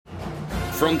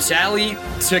From Tally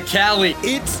to Cali,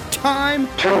 It's time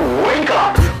to wake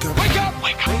up. Wake up!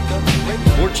 Wake up!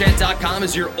 WarChant.com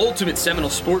is your ultimate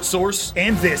Seminole sports source.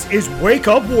 And this is Wake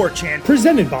Up War Chant,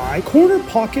 presented by Corner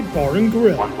Pocket Bar and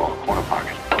Grill. One ball, corner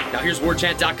pocket. Now here's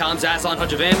WarChant.com's Aslan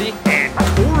Hajavandi. And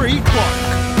Corey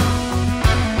Clark.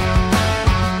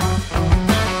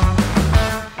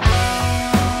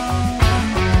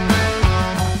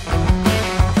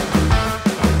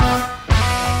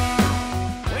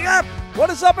 What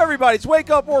is up, everybody? It's Wake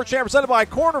Up War Chant, presented by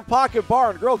Corner Pocket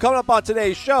Bar and Grill. Coming up on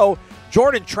today's show,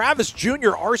 Jordan Travis Jr.,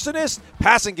 arsonist,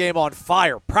 passing game on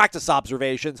fire, practice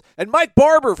observations, and Mike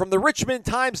Barber from the Richmond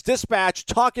Times-Dispatch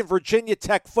talking Virginia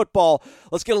Tech football.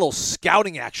 Let's get a little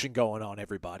scouting action going on,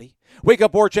 everybody. Wake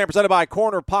Up War Chant, presented by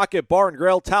Corner Pocket Bar and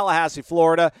Grill, Tallahassee,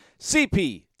 Florida,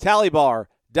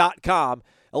 cptallybar.com.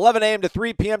 11 a.m. to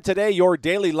 3 p.m. today, your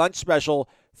daily lunch special,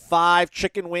 5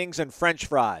 chicken wings and French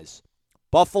fries.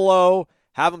 Buffalo,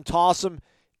 have them toss them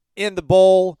in the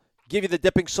bowl, give you the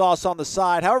dipping sauce on the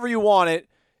side. However you want it,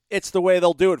 it's the way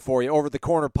they'll do it for you over at the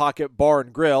Corner Pocket Bar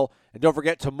and Grill. And don't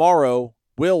forget, tomorrow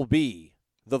will be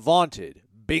the vaunted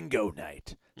bingo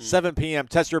night. 7 p.m.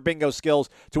 Test your bingo skills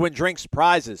to win drinks,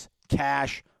 prizes,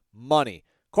 cash, money.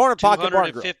 Corner Pocket Bar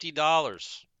and Grill.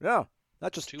 $250. Yeah,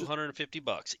 not just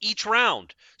 $250 each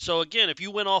round. So again, if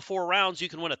you win all 4 rounds, you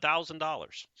can win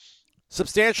 $1,000.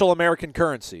 substantial American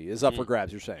currency is up for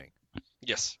grabs, you're saying?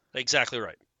 Yes, exactly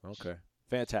right. Okay,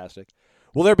 fantastic.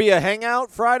 Will there be a hangout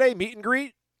Friday, meet and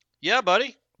greet? Yeah,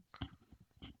 buddy.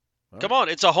 Oh. Come on,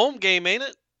 it's a home game, ain't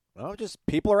it? Oh, just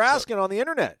people are asking on the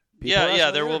internet.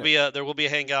 There will be a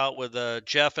hangout with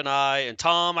Jeff and I and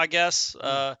Tom, I guess.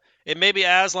 It may be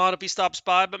Aslan if he stops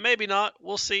by, but maybe not.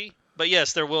 We'll see. But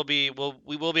yes, there will be.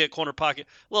 We will be at Corner Pocket.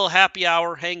 A little happy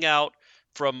hour hangout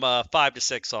from 5 to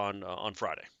 6 on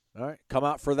Friday. All right, come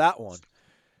out for that one.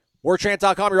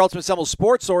 WarChant.com, your Ultimate Seminole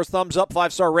Sports Source. Thumbs up,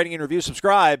 5-star rating and review.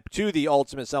 Subscribe to the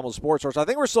Ultimate Seminole Sports Source. I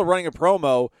think we're still running a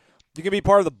promo. You can be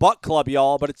part of the Buck Club,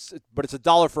 y'all, but it's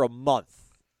 $1 for a month.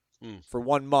 For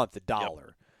 1 month, $1. Yep.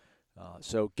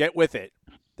 So get with it.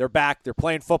 They're back. They're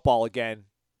playing football again.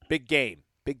 Big game.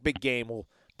 Big game. We'll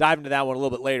dive into that one a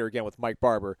little bit later again with Mike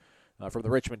Barber from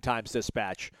the Richmond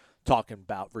Times-Dispatch talking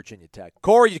about Virginia Tech.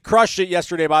 Corey, you crushed it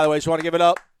yesterday, by the way, so you want to give it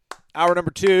up. Hour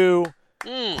number 2.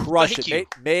 Crushed it.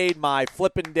 Made my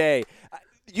flipping day.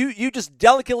 You just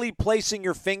delicately placing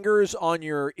your fingers on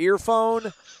your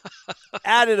earphone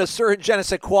added a certain je ne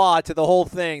sais quoi to the whole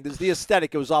thing. The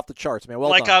aesthetic, it was off the charts, man. Well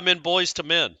like done. I'm in Boys to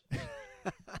Men.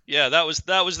 Yeah, that was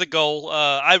the goal.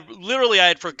 I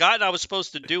had forgotten I was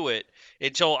supposed to do it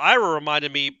until Ira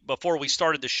reminded me before we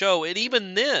started the show. And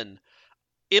even then,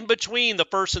 in between the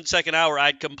first and second hour,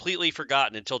 I'd completely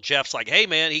forgotten until Jeff's like, hey,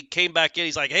 man, he came back in.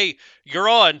 He's like, hey, you're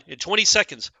on in 20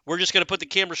 seconds. We're just going to put the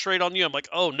camera straight on you. I'm like,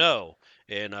 oh, no.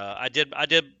 And I did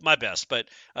my best. But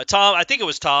Tom, I think it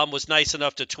was Tom, was nice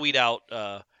enough to tweet out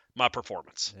my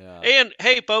performance. Yeah. And,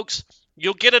 hey, folks,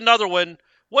 you'll get another one.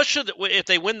 If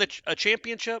they win a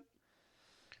championship,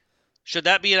 should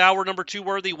that be an hour number 2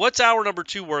 worthy? What's hour number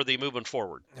 2 worthy moving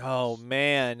forward? Oh,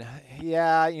 man.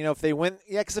 Yeah, if they win,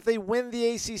 because if they win the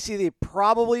ACC, they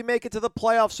probably make it to the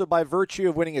playoffs. So by virtue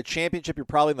of winning a championship, you're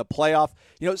probably in the playoff.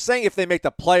 Saying if they make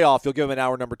the playoff, you'll give them an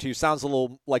hour number 2 sounds a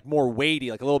little like more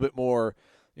weighty, like a little bit more,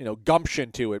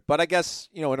 gumption to it. But I guess,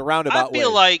 in a roundabout way.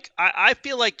 I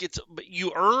feel like it's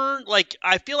you earn.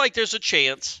 I feel like there's a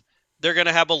chance they're going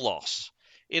to have a loss.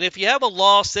 And if you have a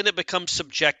loss, then it becomes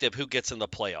subjective who gets in the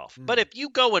playoff. But if you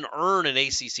go and earn an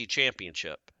ACC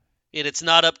championship, and it's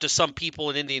not up to some people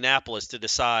in Indianapolis to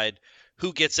decide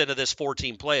who gets into this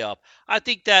 4-team playoff, I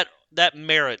think that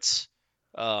merits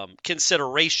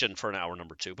consideration for an hour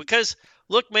number 2. Because,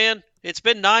 look, man, it's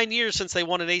been 9 years since they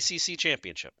won an ACC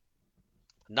championship.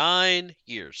 9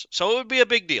 years. So it would be a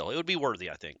big deal. It would be worthy,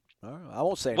 I think. I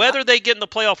won't say whether they get in the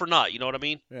playoff or not. You know what I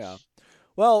mean? Yeah.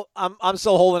 Well, I'm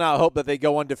still holding out hope that they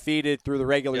go undefeated through the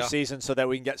regular season so that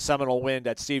we can get Seminole wind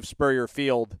at Steve Spurrier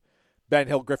Field, Ben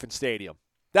Hill Griffin Stadium.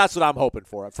 That's what I'm hoping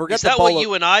for. Is that what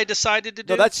you and I decided to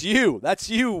do? No, that's you. That's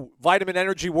you, Vitamin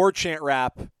Energy War Chant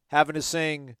rap, having to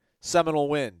sing Seminole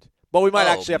Wind. But we might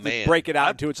actually have to break it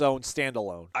out into its own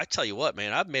standalone. I tell you what,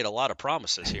 man, I've made a lot of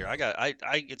promises here.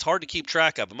 It's hard to keep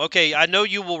track of them. Okay, I know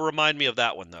you will remind me of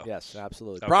that one, though. Yes,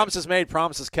 absolutely. Okay. Promises made,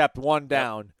 promises kept, 1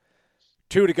 down. Yep.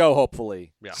 2 to go,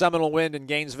 hopefully. Yeah. Seminole Wind in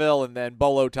Gainesville, and then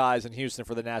Bolo Ties in Houston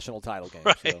for the national title game.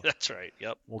 Right, so that's right.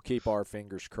 Yep. We'll keep our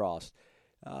fingers crossed.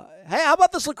 Hey, how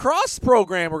about this lacrosse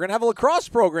program? We're going to have a lacrosse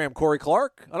program, Corey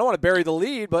Clark. I don't want to bury the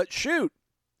lead, but shoot.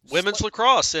 Women's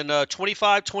lacrosse in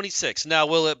 25-26. Now,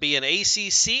 will it be an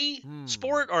ACC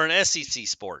sport or an SEC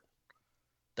sport?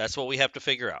 That's what we have to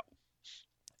figure out.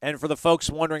 And for the folks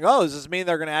wondering, does this mean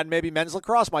they're going to add maybe men's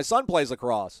lacrosse? My son plays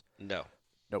lacrosse. No.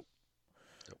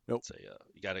 Nope. So,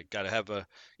 you got to have a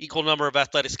equal number of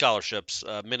athletic scholarships,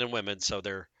 men and women. So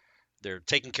they're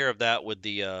taking care of that with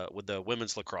the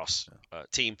women's lacrosse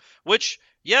team. Which,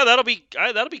 that'll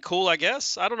be cool, I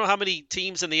guess. I don't know how many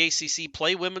teams in the ACC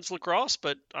play women's lacrosse,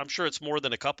 but I'm sure it's more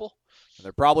than a couple.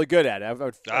 They're probably good at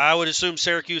it. I would assume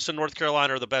Syracuse and North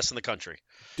Carolina are the best in the country.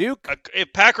 Duke?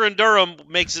 If Packer and Durham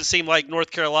makes it seem like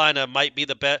North Carolina might be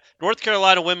the best, North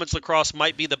Carolina women's lacrosse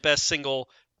might be the best single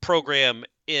program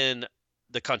in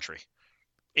the country,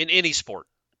 in any sport.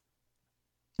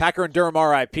 Packer and Durham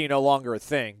RIP no longer a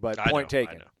thing, but point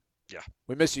taken. I know. Yeah.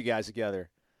 We miss you guys together.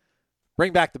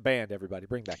 Bring back the band, everybody.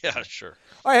 Bring back the band. Sure.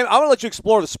 All right, I want to let you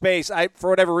explore the space. For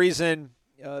whatever reason,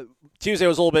 Tuesday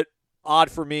was a little bit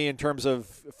odd for me in terms of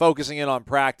focusing in on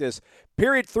practice.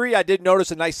 Period 3, I did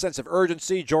notice a nice sense of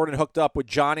urgency. Jordan hooked up with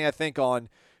Johnny, I think, on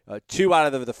 2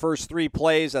 out of the first 3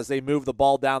 plays as they moved the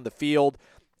ball down the field.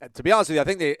 To be honest with you, I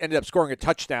think they ended up scoring a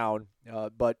touchdown,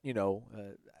 but,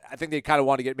 I think they kind of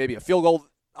wanted to get maybe a field goal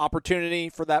opportunity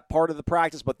for that part of the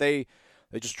practice, but they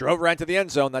just drove right to the end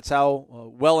zone. That's how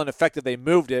well and effective they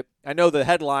moved it. I know the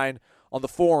headline on the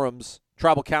forums,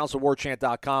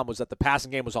 tribalcouncilwarchant.com, was that the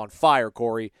passing game was on fire,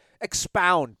 Corey.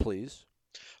 Expound, please.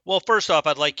 Well, first off,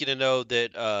 I'd like you to know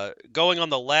that going on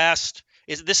the last –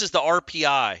 this is the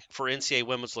RPI for NCAA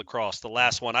women's lacrosse, the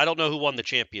last one. I don't know who won the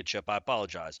championship. I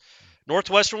apologize.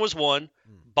 Northwestern was 1,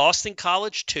 Boston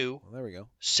College 2, Well, there we go.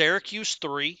 Syracuse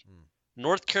 3,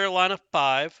 North Carolina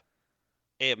 5,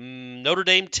 and Notre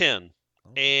Dame 10,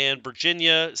 and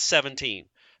Virginia 17.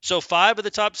 So 5 of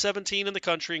the top 17 in the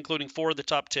country, including 4 of the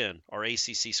top 10, are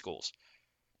ACC schools.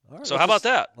 Right, so how about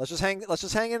that? Let's just hang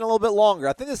in a little bit longer.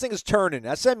 I think this thing is turning.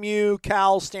 SMU,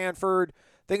 Cal, Stanford,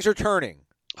 things are turning.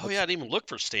 Oh, yeah, I didn't even look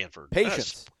for Stanford.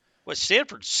 Patience.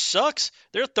 Stanford sucks.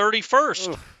 They're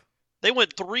 31st. Ugh. They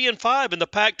went 3-5 in the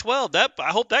Pac-12.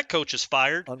 I hope that coach is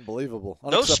fired. Unbelievable.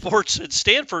 Those sports at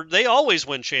Stanford, they always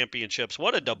win championships.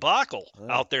 What a debacle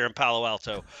out there in Palo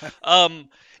Alto.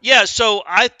 So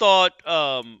I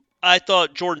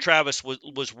thought Jordan Travis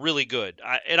was really good.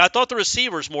 I thought the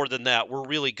receivers more than that were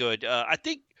really good. I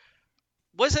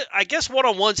guess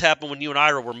one-on-ones happened when you and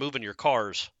Ira were moving your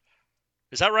cars.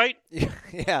 Is that right?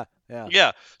 Yeah.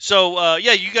 Yeah. So,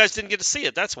 you guys didn't get to see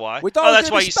it. That's why. We thought that's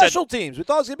it was going to be special teams. We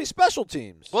thought it was going to be special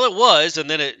teams. Well, it was, and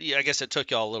then I guess it took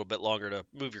y'all a little bit longer to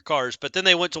move your cars. But then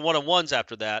they went to one-on-ones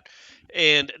after that,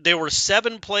 and there were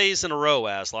 7 plays in a row,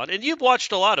 Aslan. And you've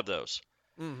watched a lot of those,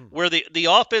 where the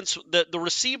offense, the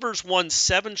receivers won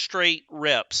 7 straight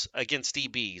reps against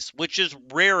DBs, which is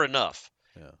rare enough.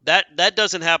 Yeah. That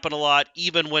doesn't happen a lot,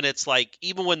 even when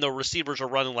the receivers are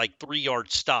running like 3-yard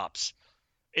stops.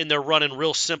 And they're running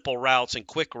real simple routes and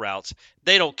quick routes,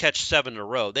 they don't catch 7 in a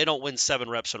row. They don't win 7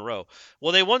 reps in a row.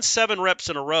 Well, they won 7 reps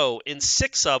in a row, and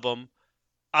 6 of them,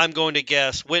 I'm going to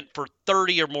guess, went for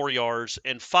 30 or more yards,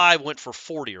 and 5 went for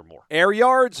 40 or more. Air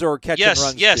yards or catch and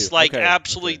runs? Yes, too?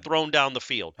 Absolutely thrown down the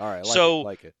field. All right,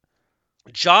 like it.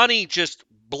 Johnny just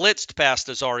blitzed past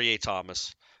Azarie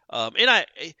Thomas.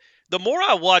 The more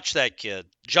I watch that kid,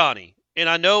 Johnny, and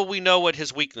I know we know what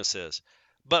his weakness is,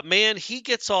 but, man, he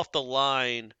gets off the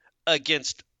line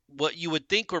against what you would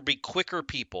think would be quicker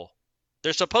people.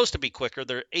 They're supposed to be quicker.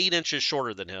 They're 8 inches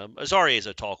shorter than him. Azarie is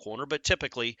a tall corner, but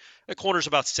typically a corner's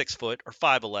about 6 foot or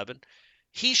 5'11".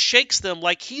 He shakes them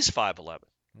like he's 5'11".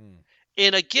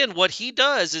 And, again, what he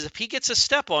does is if he gets a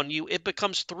step on you, it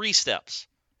becomes 3 steps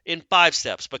in 5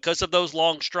 steps. Because of those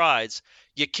long strides,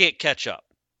 you can't catch up.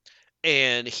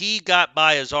 And he got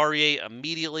by Azarie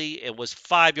immediately and was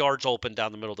 5 yards open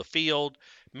down the middle of the field,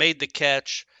 made the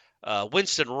catch.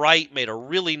 Winston Wright made a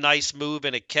really nice move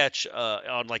and a catch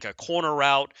on like a corner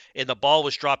route, and the ball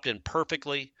was dropped in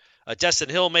perfectly. Destin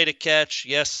Hill made a catch.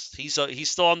 Yes, he's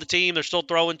still on the team. They're still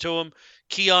throwing to him.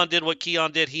 Keon did what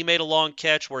Keon did. He made a long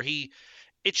catch where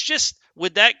it's just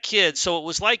with that kid. So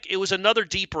it was another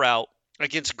deep route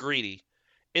against Greedy.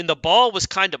 And the ball was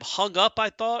kind of hung up, I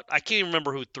thought. I can't even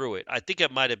remember who threw it. I think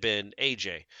it might have been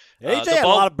AJ. AJ had a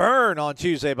lot of burn on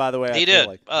Tuesday, by the way. He did.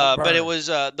 But it was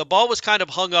the ball was kind of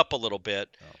hung up a little bit.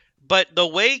 Oh. But the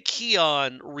way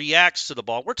Keon reacts to the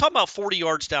ball, we're talking about 40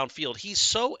 yards downfield. He's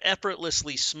so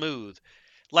effortlessly smooth.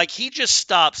 Like he just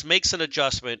stops, makes an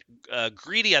adjustment.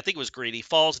 Greedy, I think it was Greedy,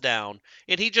 falls down,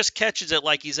 and he just catches it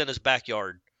like he's in his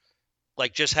backyard.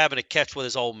 Like just having a catch with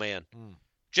his old man.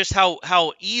 Just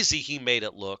how easy he made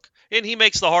it look, and he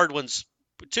makes the hard ones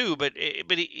too. But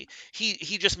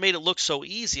he just made it look so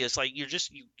easy. It's like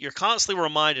you're constantly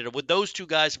reminded of with those 2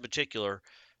 guys in particular.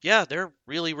 Yeah, they're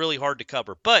really really hard to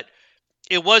cover. But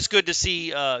it was good to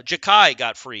see Ja'Kai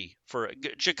got free for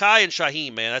Ja'Kai and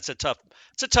Shaheem. Man, it's a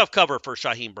tough cover for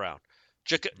Shaheem Brown.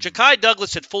 Ja'Kai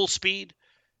Douglas at full speed,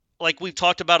 like we've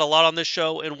talked about a lot on this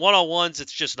show, in one-on-ones,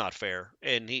 it's just not fair.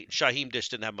 And Shaheem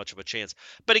just didn't have much of a chance.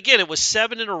 But again, it was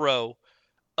 7 in a row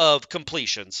of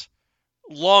completions,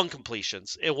 long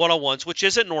completions in one-on-ones, which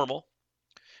isn't normal.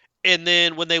 And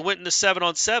then when they went into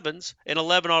 7-on-7s and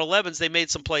 11-on-11s, they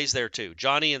made some plays there too.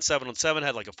 Johnny in 7-on-7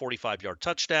 had like a 45-yard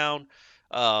touchdown.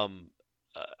 I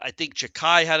think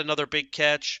Ja'Kai had another big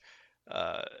catch.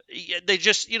 They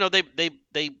just, and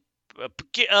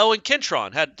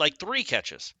Kentron had like 3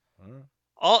 catches.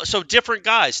 So different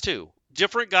guys too.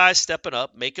 Different guys stepping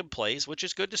up, making plays, which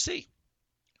is good to see.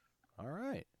 All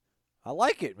right. I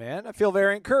like it, man. I feel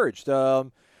very encouraged.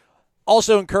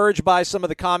 Also encouraged by some of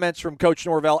the comments from Coach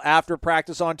Norvell after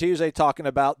practice on Tuesday, talking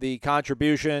about the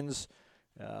contributions,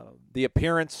 the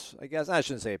appearance, I guess. I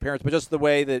shouldn't say appearance, but just the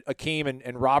way that Akeem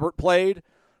and Robert played.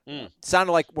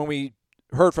 Sounded like when we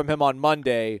heard from him on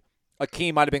Monday,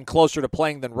 Akeem might have been closer to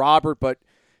playing than Robert, but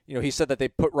he said that they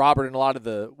put Robert in a lot of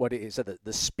the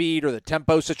speed or the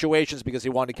tempo situations because he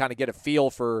wanted to kind of get a feel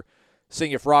for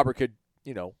seeing if Robert could,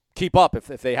 keep up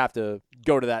if they have to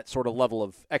go to that sort of level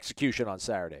of execution on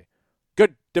Saturday.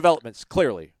 Good developments,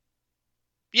 clearly.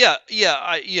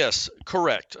 Yes,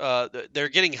 correct. They're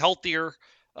getting healthier.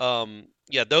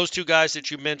 Those 2 guys that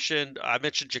you mentioned, I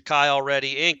mentioned Ja'Kai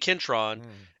already and Kentron.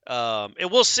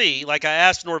 And we'll see. Like I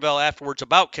asked Norvell afterwards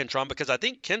about Kentron because I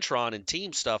think Kentron and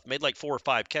team stuff made like 4 or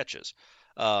 5 catches,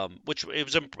 which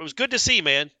it was good to see,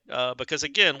 man. Because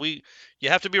again, you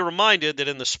have to be reminded that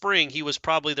in the spring he was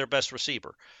probably their best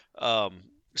receiver.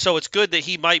 So it's good that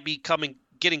he might be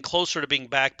getting closer to being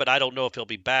back, but I don't know if he'll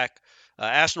be back.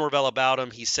 Asked Norvell about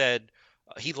him. He said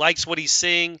he likes what he's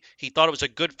seeing. He thought it was a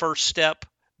good first step,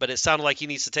 but it sounded like he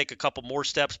needs to take a couple more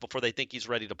steps before they think he's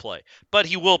ready to play. But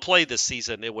he will play this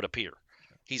season, it would appear.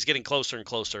 He's getting closer and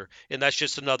closer, and that's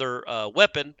just another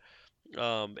weapon.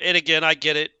 And again, I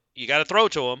get it. You got to throw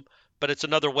to him, but it's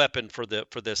another weapon for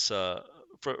this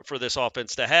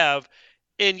offense to have.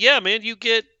 And yeah, man, you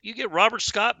get Robert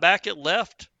Scott back at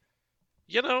left.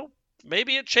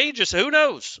 Maybe it changes. Who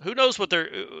knows? Who knows what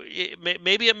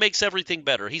maybe it makes everything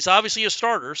better. He's obviously a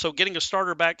starter, so getting a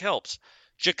starter back helps.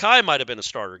 Ja'Kai might have been a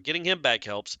starter. Getting him back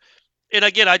helps. And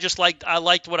again, I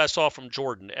liked what I saw from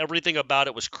Jordan. Everything about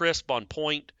it was crisp, on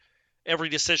point. Every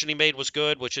decision he made was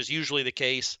good, which is usually the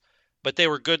case. But they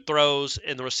were good throws,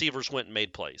 and the receivers went and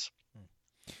made plays.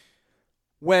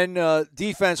 When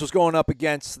defense was going up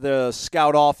against the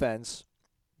scout offense,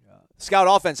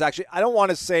 actually, I don't want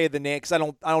to say the name because I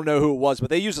don't know who it was, but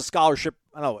they used a scholarship.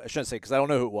 I shouldn't say because I don't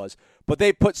know who it was, but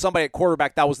they put somebody at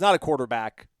quarterback that was not a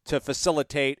quarterback to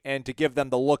facilitate and to give them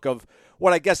the look of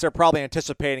what I guess they're probably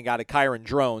anticipating out of Kyron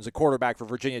Drones, a quarterback for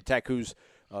Virginia Tech who's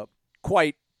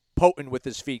quite potent with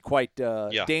his feet, quite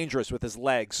dangerous with his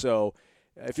legs. So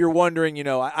if you're wondering,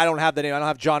 I don't have the name. I don't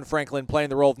have John Franklin playing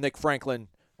the role of Nick Franklin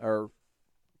or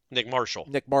Nick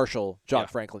Marshall. John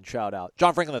Franklin, shout out.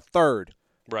 John Franklin III.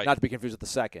 Right. Not to be confused with the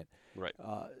second. Right.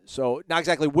 So not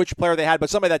exactly which player they had, but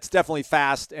somebody that's definitely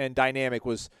fast and dynamic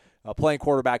was playing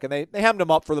quarterback, and they hemmed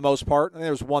him up for the most part. And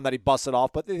there was one that he busted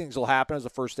off, but things will happen. It was the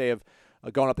first day of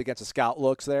going up against the scout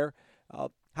looks there.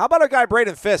 How about our guy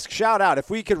Braden Fiske? Shout out. If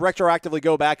we could retroactively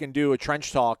go back and do a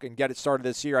trench talk and get it started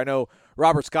this year, I know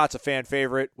Robert Scott's a fan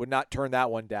favorite, would not turn that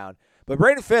one down. But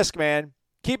Braden Fiske, man,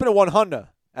 keeping it 100,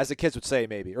 as the kids would say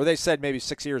maybe, or they said maybe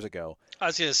 6 years ago. I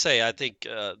was going to say, I think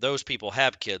those people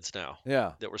have kids now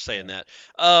that were saying that.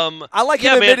 I like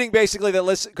him admitting basically that,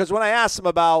 listen, because when I asked him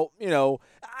about,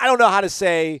 I don't know how to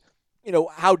say,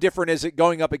 how different is it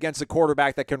going up against a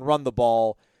quarterback that can run the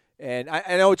ball. And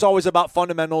I know it's always about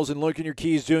fundamentals and looking your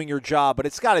keys, doing your job, but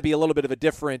it's got to be a little bit of a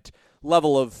different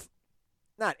level of,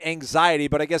 not anxiety,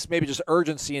 but I guess maybe just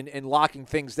urgency in locking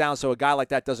things down so a guy like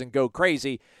that doesn't go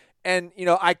crazy. And,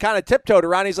 I kind of tiptoed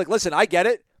around. He's like, listen, I get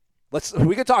it.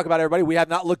 We can talk about it, everybody. We have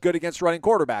not looked good against running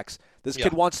quarterbacks. This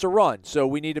kid wants to run, so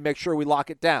we need to make sure we lock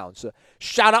it down. So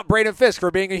shout out Braden Fiske for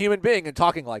being a human being and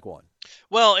talking like one.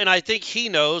 Well, and I think he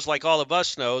knows, like all of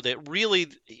us know, that really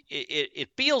it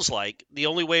feels like the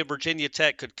only way Virginia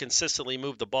Tech could consistently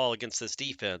move the ball against this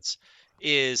defense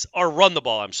run the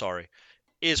ball,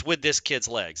 is with this kid's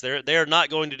legs. They're not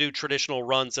going to do traditional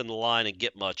runs in the line and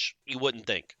get much, you wouldn't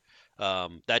think.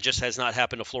 That just has not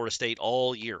happened to Florida State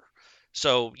all year.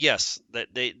 So, yes,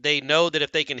 that they know that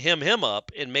if they can hem him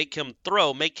up and make him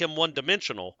throw, make him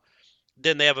one-dimensional,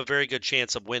 then they have a very good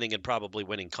chance of winning and probably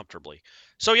winning comfortably.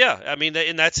 So, yeah,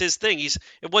 and that's his thing.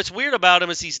 What's weird about him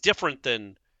is he's different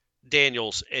than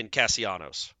Daniels and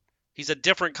Castellanos. He's a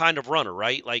different kind of runner,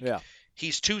 right?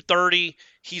 He's 230.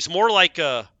 He's more like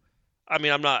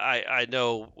I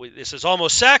know this is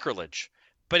almost sacrilege,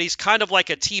 but he's kind of like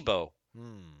a Tebow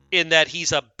in that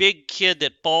he's a big kid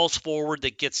that falls forward,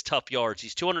 that gets tough yards.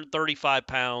 He's 235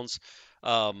 pounds.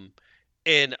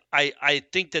 And I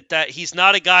think that he's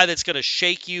not a guy that's going to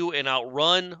shake you and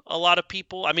outrun a lot of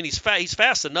people. I mean, he's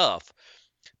fast enough,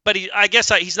 but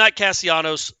he's not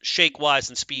Castellanos shake-wise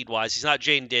and speed-wise. He's not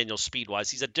Jaden Daniels speed-wise.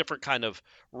 He's a different kind of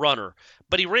runner.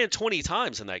 But he ran 20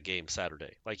 times in that game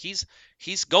Saturday. Like, he's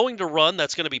going to run.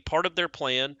 That's going to be part of their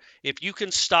plan. If you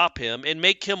can stop him and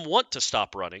make him want to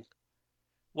stop running,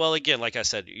 well, again, like I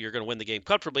said, you're going to win the game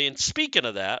comfortably. And speaking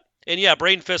of that, and yeah,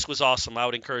 Braden Fiske was awesome. I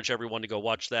would encourage everyone to go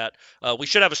watch that. We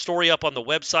should have a story up on the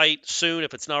website soon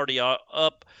if it's not already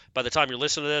up by the time you're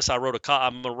listening to this. I'm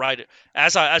going to write it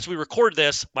as we record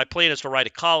this. My plan is to write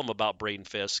a column about Braden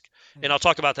Fiske, and I'll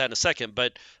talk about that in a second.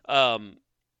 But I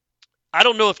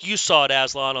don't know if you saw it,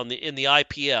 Aslan, in the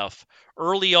IPF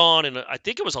early on, and I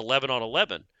think it was 11 on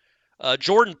 11.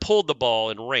 Jordan pulled the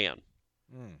ball and ran,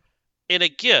 and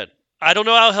again, I don't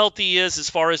know how healthy he is as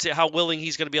far as how willing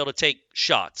he's going to be able to take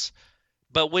shots.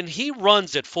 But when he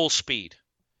runs at full speed,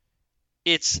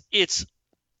 it's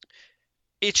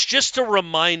just a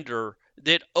reminder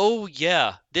that, oh,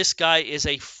 yeah, this guy is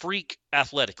a freak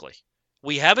athletically.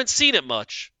 We haven't seen it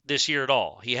much this year at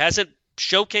all. He hasn't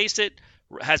showcased it,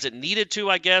 hasn't needed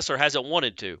to, I guess, or hasn't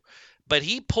wanted to. But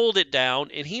he pulled it down,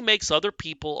 and he makes other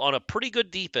people on a pretty good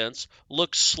defense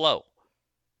look slow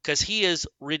because he's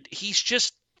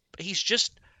just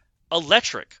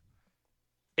electric.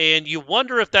 And you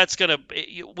wonder if that's going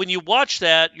to – when you watch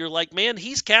that, you're like, man,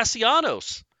 he's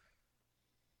Castellanos.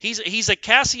 He's a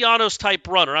Castellanos-type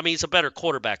runner. I mean, he's a better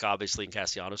quarterback, obviously, than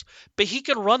Castellanos. But he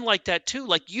can run like that, too.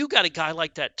 Like, you got a guy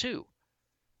like that, too.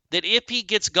 That if he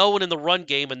gets going in the run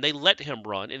game and they let him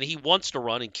run, and he wants to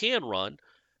run and can run,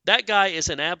 that guy is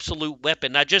an absolute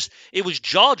weapon. It was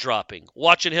jaw-dropping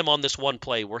watching him on this one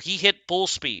play where he hit full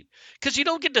speed. Because you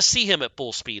don't get to see him at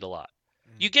full speed a lot.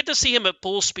 You get to see him at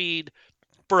full speed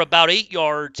for about 8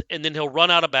 yards, and then he'll run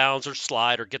out of bounds or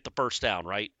slide or get the first down,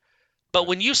 right? But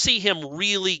when you see him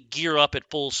really gear up at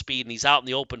full speed and he's out in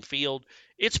the open field,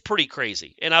 it's pretty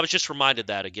crazy. And I was just reminded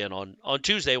that again on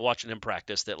Tuesday watching him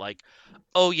practice that, like,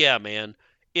 oh, yeah, man,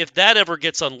 if that ever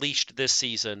gets unleashed this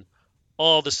season,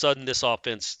 all of a sudden this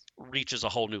offense reaches a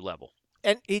whole new level.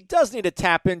 And he does need to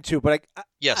tap into, but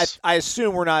yes, I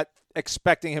assume we're not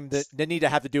expecting him to need to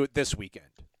have to do it this weekend.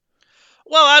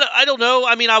 Well, I don't know.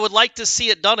 I mean, I would like to see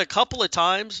it done a couple of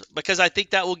times because I think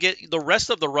that will get the rest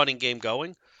of the running game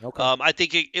going. Okay. I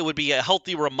think it would be a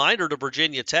healthy reminder to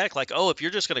Virginia Tech, like, oh, if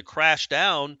you're just going to crash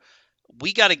down,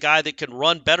 we got a guy that can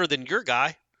run better than your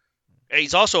guy.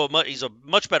 He's also he's a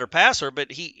much better passer, but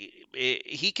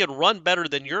he can run better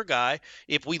than your guy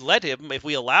if we let him, if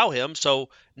we allow him. So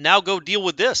now go deal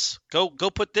with this. Go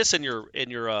put this in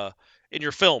your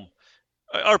film,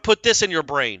 or put this in your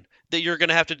brain that you're going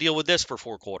to have to deal with this for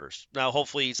 4 quarters. Now,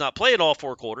 hopefully he's not playing all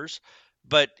 4 quarters,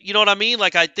 but you know what I mean?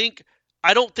 Like, I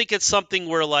don't think it's something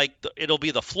where like it'll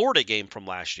be the Florida game from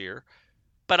last year,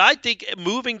 but I think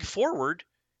moving forward,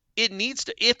 it needs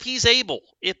to, if he's able,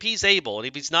 and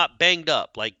if he's not banged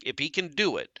up, like if he can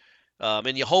do it,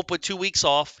 and you hope with 2 weeks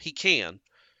off, he can.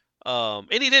 And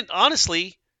he didn't,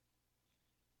 honestly,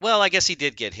 well, I guess he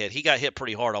did get hit. He got hit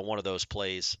pretty hard on one of those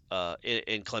plays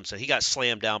in Clemson. He got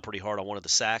slammed down pretty hard on one of the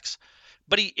sacks.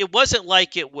 But it wasn't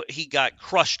like he got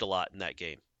crushed a lot in that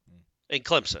game in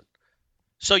Clemson.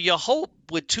 So you hope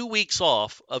with 2 weeks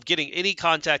off of getting any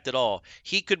contact at all,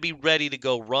 he could be ready to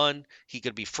go run. He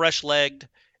could be fresh-legged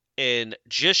and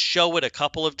just show it a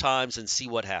couple of times and see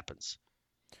what happens.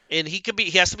 And he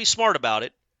has to be smart about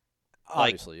it.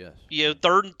 Obviously, yes. You know,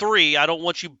 3rd and 3, I don't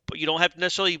want you don't have to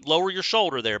necessarily lower your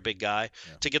shoulder there, big guy,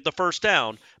 to get the first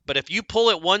down. But if you pull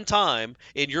it one time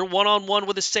and you're one-on-one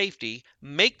with a safety,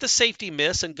 make the safety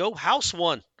miss and go house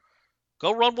one.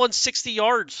 Go run 160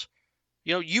 yards.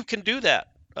 You know, you can do that.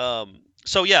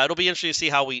 So, yeah, it'll be interesting to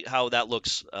see how that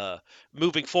looks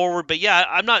moving forward. But, yeah,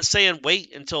 I'm not saying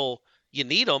wait until you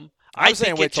need them. I'm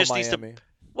saying wait till Miami.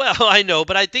 Well, I know,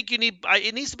 but I think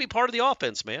it needs to be part of the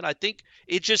offense, man. I think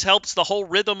it just helps the whole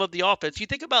rhythm of the offense. You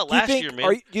think about last year,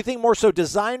 man. Do you think more so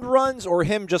designed runs or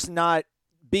him just not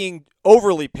being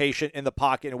overly patient in the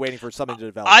pocket and waiting for something to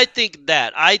develop? I think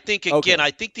that. I think, again, Okay.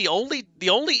 I think the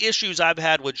only issues I've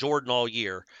had with Jordan all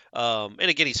year, and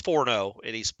again, he's 4-0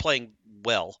 and he's playing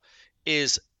well,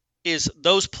 is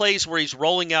those plays where he's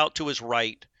rolling out to his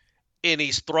right and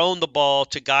he's thrown the ball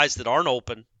to guys that aren't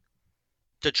open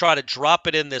to try to drop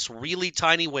it in this really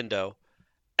tiny window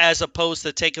as opposed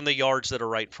to taking the yards that are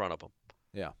right in front of him.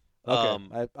 Yeah.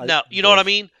 Okay. Now, you know what I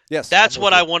mean? Yes. That's I'm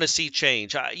what with I you. want to see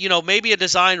change. Maybe a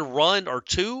design run or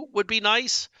two would be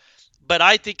nice, but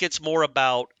I think it's more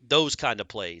about those kind of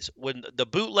plays. When the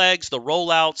bootlegs, the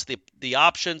rollouts, the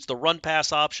options, the run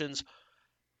pass options,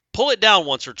 pull it down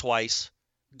once or twice,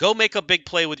 go make a big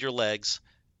play with your legs,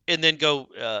 and then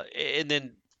and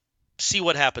then see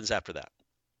what happens after that.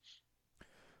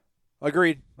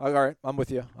 Agreed. All right. I'm with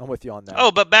you. I'm with you on that.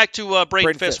 Oh, but back to Braden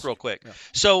Braden Fiske Fiske. real quick. Yeah.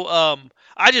 So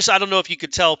I don't know if you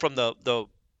could tell from the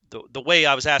way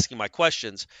I was asking my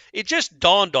questions. It just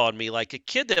dawned on me, like a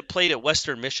kid that played at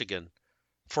Western Michigan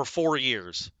for 4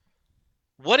 years,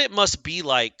 what it must be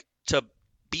like to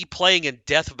be playing in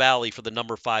Death Valley for the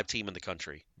number 5 team in the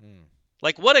country.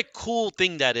 Like, what a cool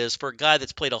thing that is for a guy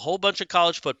that's played a whole bunch of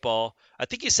college football. I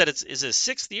think he said is his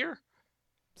 6th year?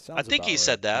 I think he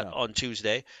said that on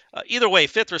Tuesday. Either way,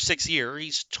 5th or 6th year.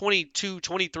 He's 22,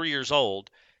 23 years old.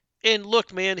 And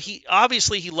look, man, he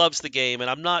loves the game, and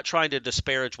I'm not trying to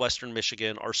disparage Western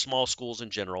Michigan or small schools in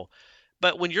general.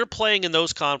 But when you're playing in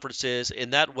those conferences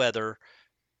in that weather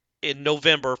in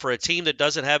November for a team that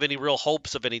doesn't have any real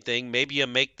hopes of anything, maybe you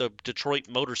make the Detroit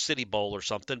Motor City Bowl or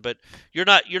something, but you're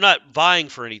not vying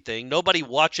for anything. Nobody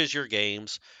watches your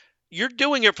games. You're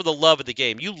doing it for the love of the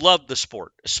game. You love the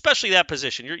sport, especially that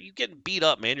position. You're getting beat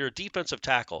up, man. You're a defensive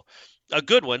tackle, a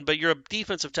good one, but you're a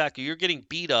defensive tackle. You're getting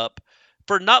beat up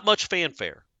for not much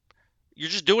fanfare. You're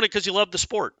just doing it because you love the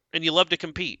sport and you love to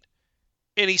compete.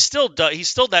 And he's still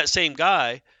that same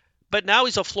guy, but now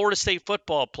he's a Florida State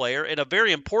football player and a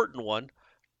very important one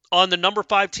on the number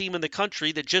 5 team in the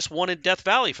country that just won in Death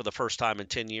Valley for the first time in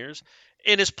 10 years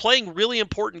and is playing really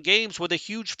important games with a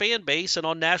huge fan base and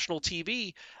on national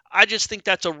TV. I just think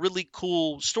that's a really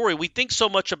cool story. We think so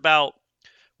much about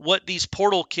what these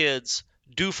portal kids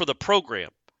do for the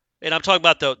program. And I'm talking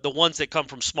about the ones that come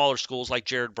from smaller schools like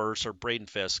Jared Verse or Braden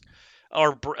Fiske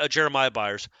or Jeremiah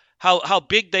Byers, how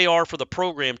big they are for the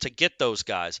program to get those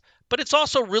guys. But it's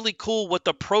also really cool what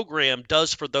the program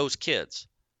does for those kids.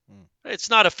 It's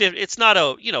not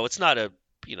a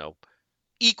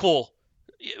equal.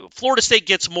 Florida State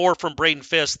gets more from Braden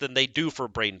Fiske than they do for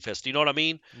Braden Fiske. You know what I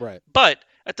mean? Right. But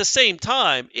at the same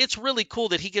time, it's really cool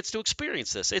that he gets to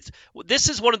experience this. This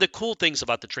is one of the cool things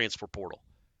about the transfer portal.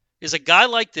 Is a guy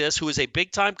like this who is a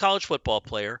big-time college football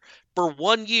player for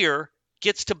 1 year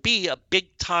gets to be a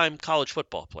big-time college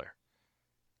football player.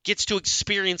 Gets to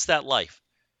experience that life.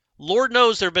 Lord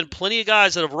knows there have been plenty of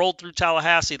guys that have rolled through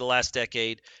Tallahassee the last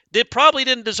decade that probably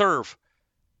didn't deserve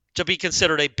to be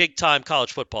considered a big-time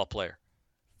college football player.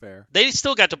 Fair. They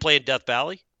still got to play in Death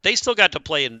Valley. They still got to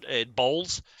play in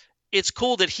bowls. It's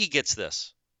cool that he gets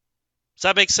this. Does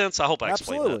that make sense? I hope I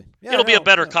explained that. Yeah, It'll be a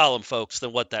better column, folks,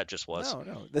 than what that just was.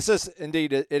 No. This is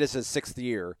indeed, it is his 6th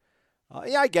year.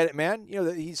 Yeah, I get it, man.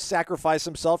 He's sacrificed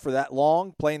himself for that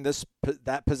long, playing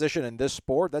that position in this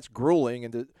sport. That's grueling,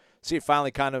 and to see it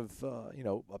finally kind of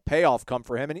a payoff come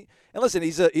for him. And listen,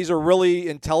 he's a really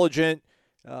intelligent,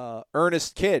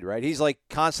 earnest kid, right? He's like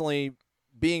constantly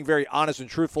being very honest and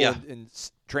truthful and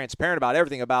transparent about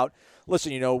everything. About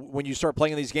listen, when you start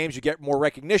playing in these games, you get more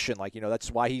recognition. Like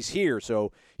that's why he's here.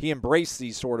 So he embraced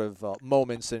these sort of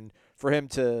moments, and for him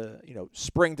to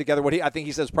spring together what I think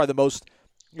he says probably the most.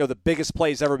 The biggest play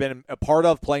he's ever been a part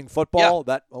of playing football,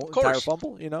 that entire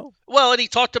fumble, Well, and he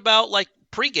talked about, like,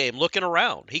 pregame, looking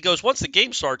around. He goes, once the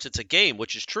game starts, it's a game,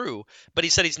 which is true. But he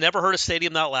said he's never heard a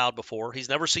stadium that loud before. He's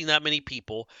never seen that many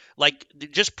people. Like,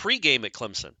 just pregame at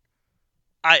Clemson.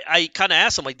 I kind of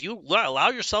asked him, like, do you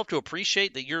allow yourself to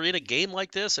appreciate that you're in a game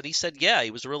like this? And he said, yeah,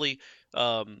 he was really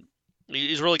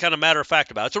he's really kind of matter of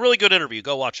fact about it. It's a really good interview.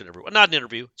 Go watch it, everyone. Not an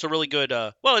interview. It's a really good,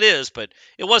 well, it is, but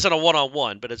it wasn't a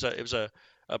one-on-one, but it was a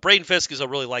Braden Fiske is a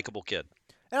really likable kid.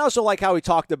 And I also like how he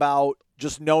talked about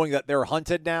just knowing that they're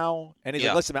hunted now. And he's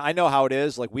like, listen, man, I know how it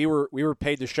is. Like we were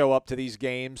paid to show up to these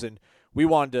games, and we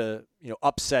wanted to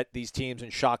upset these teams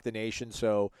and shock the nation.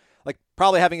 So like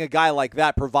probably having a guy like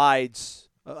that provides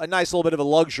a nice little bit of a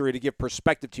luxury to give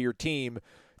perspective to your team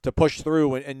to push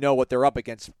through and know what they're up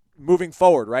against moving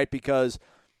forward, right? Because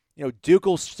Duke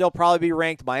will still probably be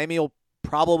ranked. Miami will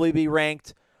probably be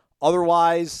ranked.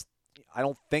 Otherwise, I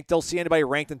don't think they'll see anybody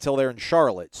ranked until they're in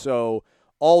Charlotte. So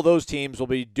all those teams will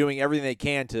be doing everything they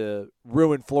can to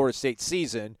ruin Florida State's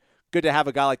season. Good to have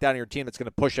a guy like that on your team that's going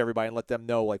to push everybody and let them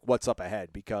know like what's up ahead.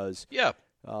 Because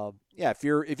if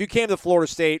you came to Florida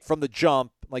State from the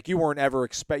jump, like you weren't ever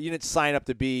you didn't sign up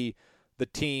to be the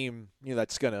team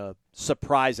that's going to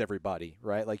surprise everybody,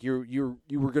 right? Like you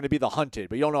were going to be the hunted,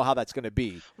 but you don't know how that's going to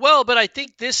be. Well, but I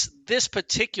think this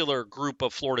particular group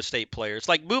of Florida State players,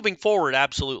 like moving forward,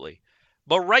 absolutely.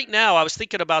 But right now, I was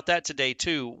thinking about that today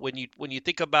too. When you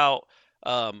think about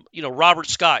Robert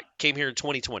Scott came here in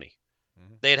 2020.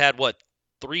 They had what,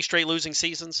 3 straight losing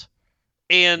seasons?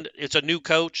 And it's a new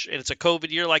coach, and it's a COVID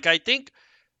year. Like, I think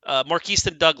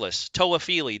Marquiston Douglas, Toa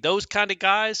Feely, those kind of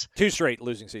guys. 2 straight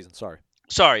losing seasons,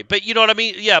 Sorry, but you know what I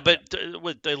mean? Yeah, but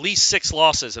with at least 6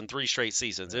 losses in 3 straight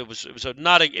seasons. It was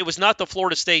not the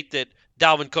Florida State that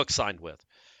Dalvin Cook signed with.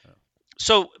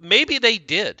 So maybe they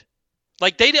did.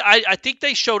 Like they did, I think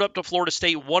they showed up to Florida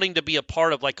State wanting to be a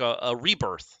part of like a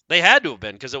rebirth. They had to have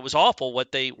been because it was awful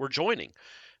what they were joining.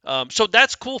 So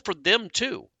that's cool for them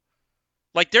too.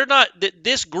 Like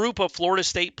this group of Florida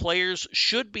State players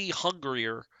should be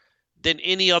hungrier than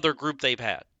any other group they've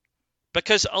had.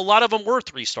 Because a lot of them were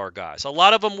 3-star guys. A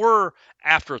lot of them were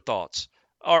afterthoughts.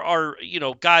 Are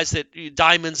guys that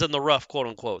diamonds in the rough, quote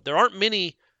unquote. There aren't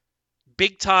many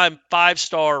big time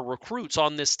 5-star recruits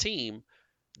on this team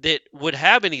that would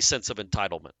have any sense of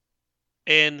entitlement.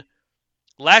 And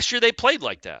last year they played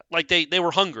like that. Like they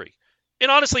were hungry.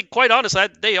 And honestly, quite honestly,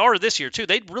 they are this year too.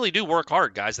 They really do work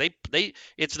hard, guys.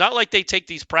 It's not like they take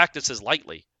these practices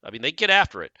lightly. I mean, they get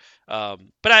after it.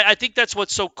 But I think that's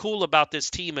what's so cool about this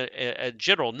team in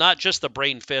general, not just the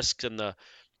Brain Fiske and the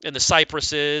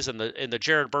Cypresses and the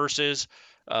Jared Burses,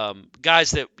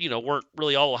 guys that weren't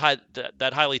really all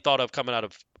that highly thought of coming out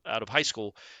of high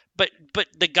school. But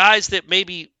the guys that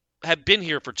maybe have been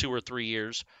here for 2 or 3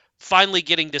 years, finally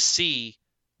getting to see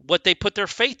what they put their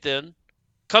faith in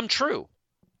come true.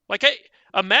 Like,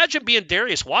 imagine being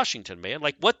Darius Washington, man.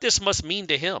 Like, what this must mean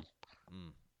to him.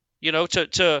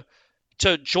 To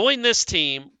join this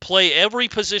team, play every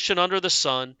position under the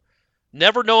sun,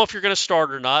 never know if you're going to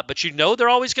start or not, but they're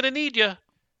always going to need you.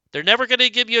 They're never going to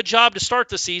give you a job to start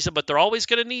the season, but they're always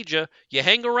going to need you. You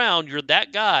hang around, you're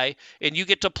that guy, and you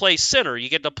get to play center. You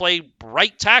get to play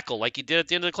right tackle like he did at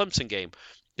the end of the Clemson game.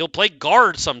 He'll play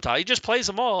guard sometimes. He just plays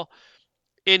them all.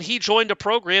 And he joined a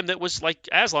program that was, like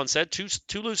Aslan said,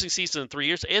 two losing seasons in 3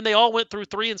 years, and they all went through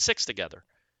 3 and 6 together.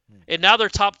 And now they're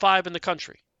top 5 in the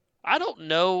country. I don't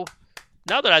know,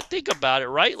 now that I think about it,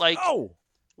 right? Like,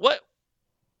 what?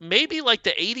 Maybe like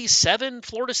the 87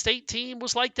 Florida State team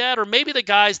was like that, or maybe the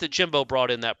guys that Jimbo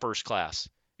brought in that first class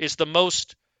is the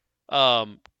most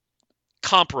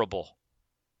comparable.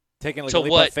 Taking like a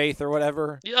leap of faith or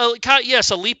whatever?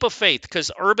 Yes, a leap of faith, because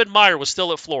Urban Meyer was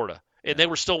still at Florida, and they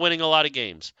were still winning a lot of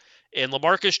games. And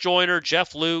LaMarcus Joyner,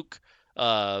 Jeff Luke,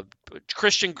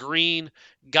 Christian Green,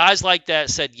 guys like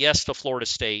that said yes to Florida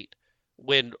State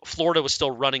when Florida was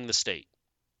still running the state.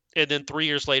 And then 3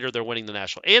 years later, they're winning the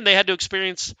national. And they had to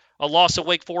experience a loss at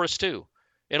Wake Forest, too,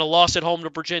 and a loss at home to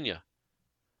Virginia.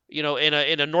 And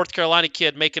a North Carolina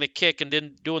kid making a kick and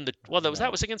then doing that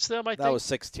was against them, I think? That was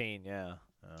 16, yeah.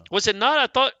 Was it not? I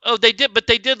thought, they did, but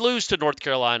they did lose to North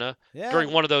Carolina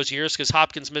during one of those years because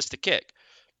Hopkins missed a kick.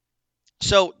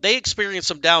 So they experienced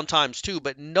some down times, too,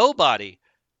 but nobody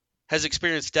has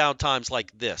experienced down times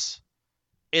like this.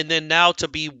 And then now to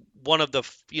be one of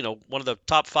the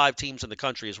top 5 teams in the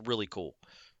country is really cool.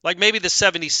 Like maybe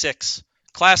the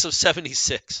class of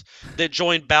 76 that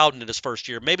joined Bowden in his first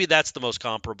year. Maybe that's the most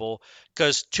comparable,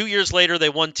 because 2 years later they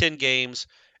won 10 games,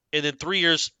 and then 3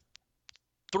 years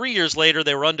later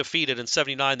they were undefeated. In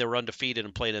 79 they were undefeated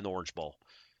and played in the Orange Bowl.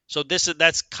 So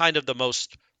that's kind of the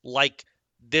most like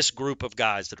this group of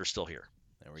guys that are still here.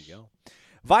 There we go.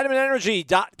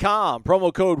 VitaminEnergy.com.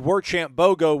 Promo code WarChamp,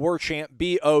 BOGO, WarChamp,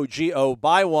 BOGO.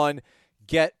 Buy one,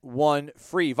 get one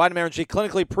free. Vitamin Energy,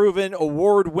 clinically proven,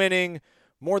 award-winning,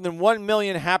 more than 1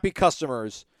 million happy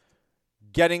customers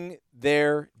getting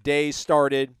their day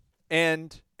started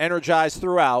and energized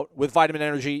throughout with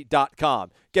VitaminEnergy.com.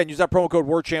 Again, use that promo code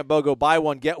WarChamp, BOGO. Buy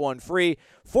one, get one free.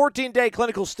 14-day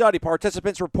clinical study.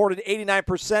 Participants reported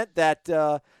 89%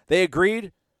 that they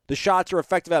agreed the shots are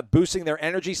effective at boosting their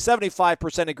energy.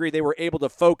 75% agree they were able to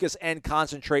focus and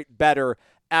concentrate better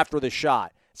after the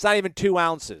shot. It's not even 2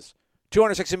 ounces.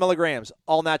 260 milligrams,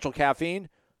 all natural caffeine,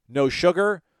 no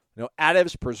sugar, no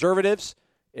additives, preservatives.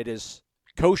 It is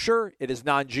kosher. It is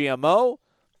non-GMO.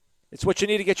 It's what you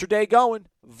need to get your day going.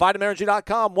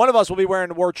 VitaminEnergy.com. One of us will be wearing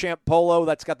the War Champ polo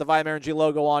that's got the Vitamin Energy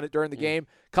logo on it during the game.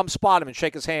 Come spot him and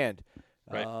shake his hand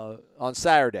on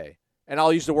Saturday. And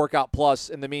I'll use the Workout Plus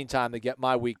in the meantime to get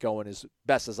my week going as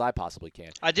best as I possibly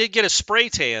can. I did get a spray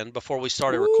tan before we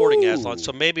started recording, Aslan,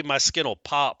 so maybe my skin will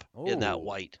pop in that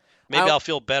white. Maybe I'll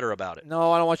feel better about it.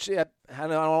 No, I don't want you. I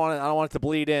don't want it to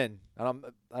bleed in. I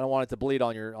don't want it to bleed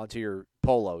onto your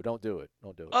polo. Don't do it.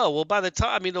 Don't do it. Oh well, by the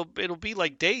time it'll be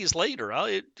like days later.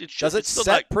 Does it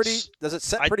set pretty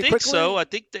quickly? I think so. I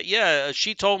think that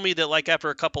she told me that like after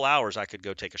a couple hours I could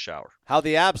go take a shower. How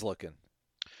the abs looking?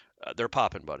 They're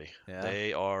popping, buddy. Yeah?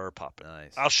 They are popping.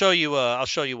 Nice. I'll show you. I'll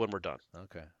show you when we're done.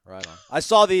 Okay, right on. I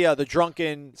saw the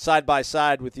drunken side by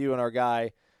side with you and our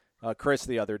guy Chris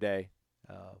the other day.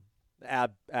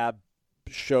 Ab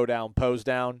showdown, pose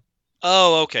down.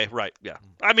 Oh, okay, right, yeah.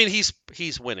 I mean,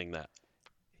 he's winning that.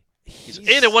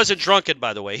 And it wasn't drunken,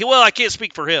 by the way. Well, I can't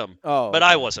speak for him, but okay.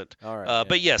 I wasn't. All right. Yeah.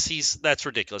 But yes, that's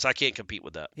ridiculous. I can't compete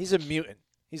with that. He's a mutant.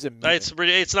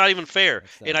 It's not even fair.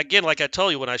 And again, like I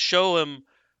told you, when I show him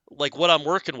like what I'm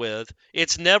working with,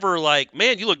 it's never like,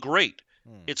 man, you look great.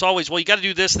 It's always, well, you got to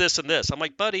do this, this, and this. I'm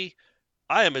like, buddy,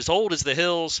 I am as old as the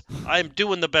hills. I am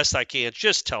doing the best I can.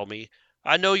 Just tell me.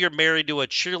 I know you're married to a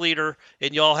cheerleader,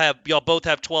 and y'all both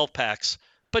have 12 packs.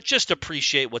 But just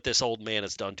appreciate what this old man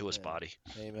has done to his body.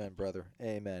 Amen, brother.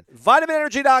 Amen.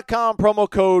 VitaminEnergy.com, promo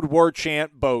code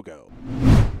WARCHANTBOGO.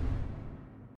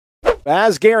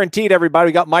 As guaranteed, everybody,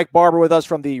 we got Mike Barber with us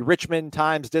from the Richmond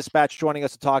Times-Dispatch joining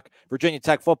us to talk Virginia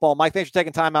Tech football. Mike, thanks for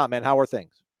taking time out, man. How are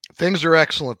things? Things are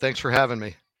excellent. Thanks for having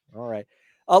me. All right.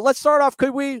 Let's start off,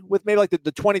 could we, with maybe like the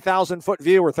 20,000-foot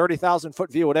view or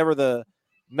 30,000-foot view, whatever the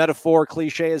metaphor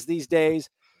cliche is these days.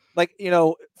 Like, you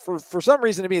know, for some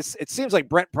reason to me, it seems like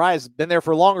Brent Pry has been there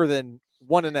for longer than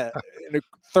one and a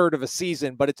third of a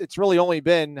season, but it's really only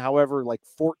been, however, like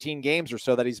 14 games or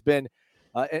so that he's been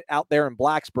out there in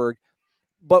Blacksburg.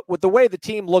 But with the way the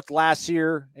team looked last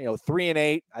year,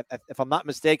 3-8, if I'm not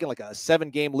mistaken, like a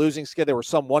 7-game losing skid, there were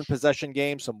some 1-possession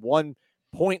games, some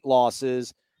 1-point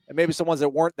losses, and maybe some ones that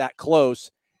weren't that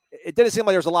close. It didn't seem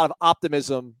like there was a lot of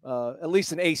optimism, at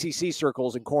least in ACC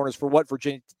circles and corners, for what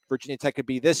Virginia Tech could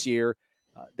be this year.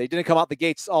 They didn't come out the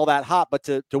gates all that hot, but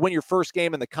to win your first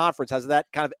game in the conference, has that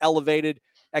kind of elevated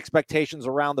expectations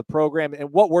around the program?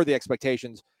 And what were the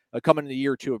expectations coming into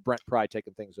year 2 of Brent Pry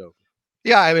taking things over?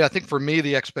 Yeah, I mean, I think for me,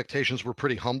 the expectations were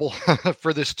pretty humble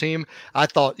for this team. I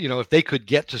thought, if they could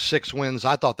get to 6 wins,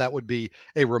 I thought that would be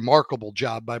a remarkable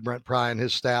job by Brent Pry and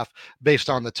his staff based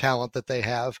on the talent that they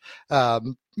have.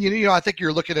 I think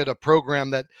you're looking at a program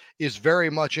that is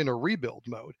very much in a rebuild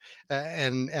mode.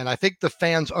 And I think the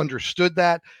fans understood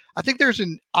that. I think there's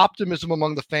an optimism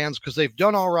among the fans because they've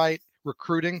done all right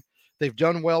recruiting. They've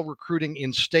done well recruiting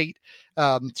in state.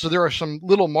 So there are some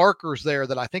little markers there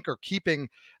that I think are keeping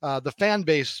the fan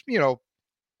base,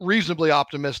 reasonably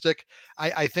optimistic.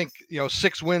 I think,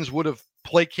 6 wins would have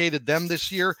placated them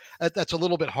this year. That's a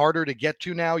little bit harder to get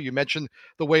to now. You mentioned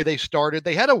the way they started.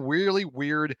 They had a really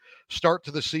weird start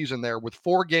to the season there with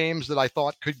 4 games that I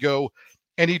thought could go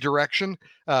any direction.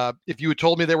 If you had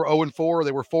told me they were 0-4,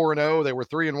 they were 4-0, they were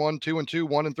 3-1, 2-2,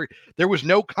 1-3, there was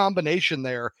no combination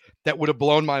there that would have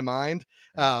blown my mind.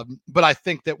 But I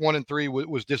think that 1-3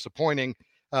 was disappointing.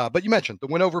 But you mentioned the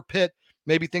win over Pitt.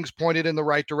 Maybe things pointed in the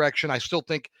right direction. I still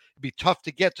think it'd be tough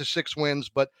to get to 6 wins,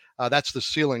 but that's the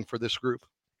ceiling for this group.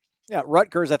 Yeah,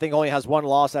 Rutgers, I think, only has 1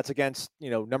 loss. That's against,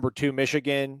 number 2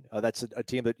 Michigan. That's a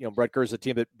team that, Rutgers is a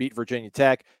team that beat Virginia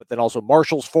Tech. But then also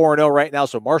Marshall's 4-0 right now,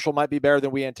 so Marshall might be better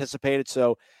than we anticipated.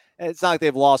 So it's not like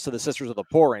they've lost to the Sisters of the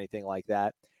Poor or anything like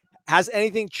that. Has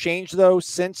anything changed, though,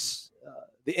 since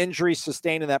the injury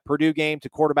sustained in that Purdue game to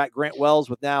quarterback Grant Wells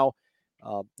with now,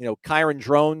 Kyron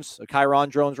Drones,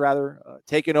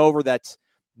 taking over, that's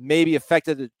maybe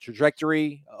affected the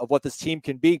trajectory of what this team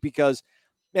can be? Because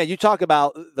man, you talk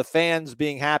about the fans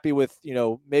being happy with,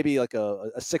 maybe like a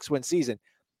 6-win season.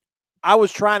 I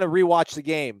was trying to rewatch the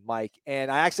game, Mike, and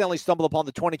I accidentally stumbled upon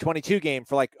the 2022 game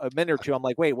for like a minute or two. I'm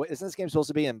like, wait, isn't this game supposed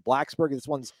to be in Blacksburg? This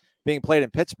one's being played in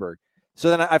Pittsburgh. So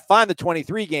then I find the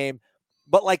 23 game,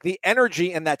 but like the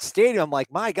energy in that stadium, I'm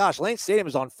like, my gosh, Lane Stadium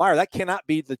is on fire. That cannot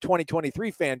be the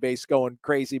 2023 fan base going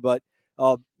crazy, but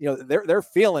they're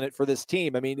feeling it for this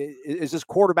team. I mean, is this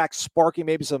quarterback sparking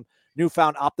maybe some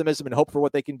newfound optimism and hope for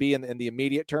what they can be in the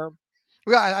immediate term?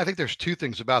 Well, I think there's 2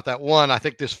 things about that. One, I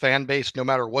think this fan base, no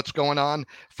matter what's going on,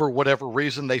 for whatever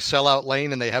reason, they sell out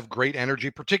Lane and they have great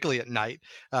energy, particularly at night.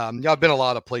 I've been a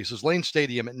lot of places. Lane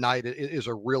Stadium at night is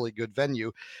a really good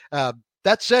venue.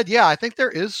 That said, yeah, I think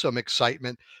there is some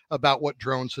excitement about what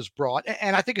Drones has brought.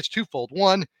 And I think it's twofold.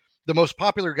 One, the most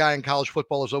popular guy in college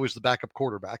football is always the backup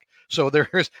quarterback. So there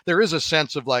is a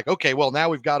sense of like, okay, well, now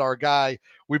we've got our guy.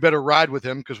 We better ride with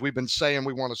him because we've been saying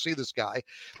we want to see this guy.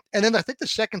 And then I think the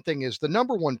second thing is the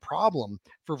number one problem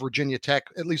for Virginia Tech,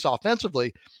 at least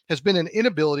offensively, has been an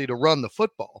inability to run the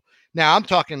football. Now, I'm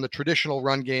talking the traditional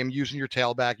run game, using your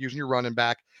tailback, using your running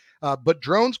back. But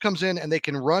Drones comes in and they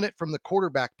can run it from the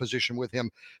quarterback position with him.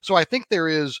 So I think there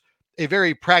is a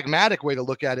very pragmatic way to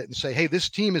look at it and say, hey, this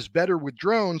team is better with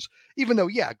Drones, even though,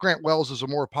 yeah, Grant Wells is a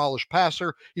more polished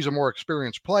passer. He's a more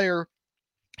experienced player.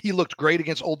 He looked great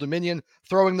against Old Dominion,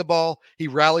 throwing the ball. He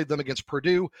rallied them against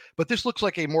Purdue. But this looks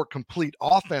like a more complete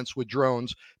offense with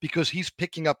Drones because he's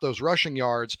picking up those rushing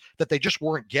yards that they just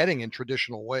weren't getting in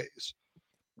traditional ways.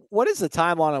 What is the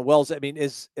timeline on Wells? I mean,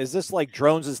 is this like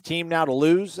Drones' team now to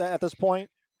lose at this point?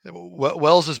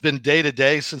 Wells has been day to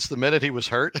day since the minute he was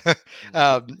hurt.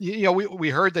 We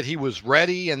heard that he was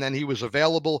ready and then he was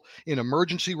available in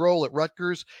emergency role at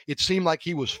Rutgers. It seemed like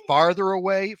he was farther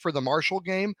away for the Marshall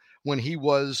game when he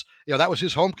was, that was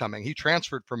his homecoming. He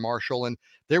transferred from Marshall and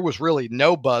there was really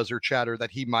no buzz or chatter that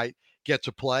he might get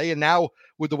to play. And now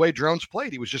with the way Drones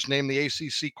played, he was just named the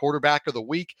ACC quarterback of the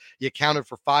week. He accounted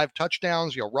for 5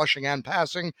 touchdowns, rushing and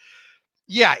passing.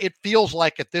 Yeah, it feels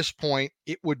like at this point,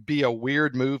 it would be a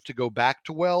weird move to go back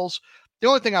to Wells. The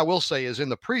only thing I will say is in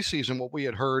the preseason, what we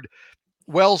had heard,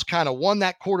 Wells kind of won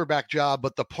that quarterback job,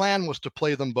 but the plan was to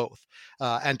play them both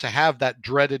and to have that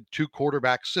dreaded 2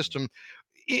 quarterback system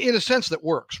in a sense that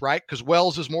works, right? Because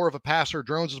Wells is more of a passer,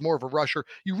 Drones is more of a rusher.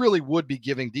 You really would be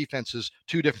giving defenses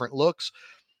 2 different looks.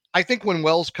 I think when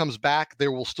Wells comes back,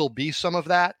 there will still be some of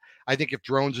that. I think if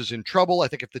Drones is in trouble, I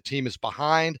think if the team is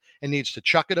behind and needs to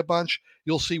chuck it a bunch,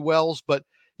 you'll see Wells. But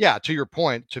yeah, to your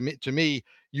point, to me,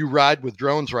 you ride with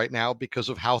Drones right now because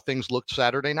of how things looked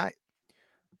Saturday night.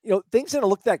 Things didn't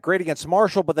look that great against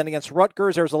Marshall, but then against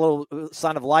Rutgers, there was a little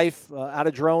sign of life out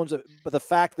of Drones. But the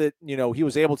fact that, he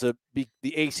was able to be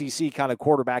the ACC kind of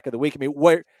quarterback of the week, I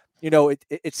mean,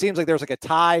 it seems like there's like a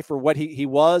tie for what he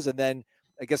was. And then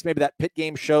I guess maybe that Pitt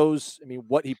game shows,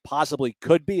 what he possibly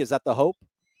could be. Is that the hope?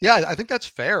 Yeah, I think that's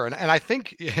fair. And I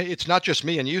think it's not just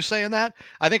me and you saying that.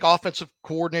 I think offensive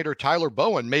coordinator Tyler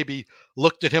Bowen maybe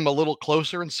looked at him a little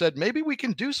closer and said, maybe we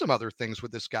can do some other things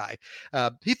with this guy.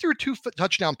 He threw 2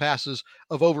 touchdown passes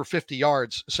of over 50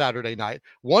 yards Saturday night.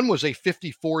 One was a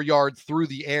 54-yard through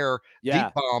the air deep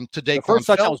bomb to Daquan. The first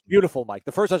touchdown was beautiful, Mike.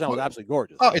 The first touchdown was absolutely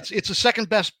gorgeous. Oh, it's the second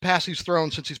best pass he's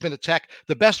thrown since he's been at Tech.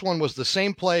 The best one was the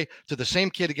same play to the same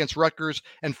kid against Rutgers,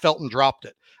 and Felton dropped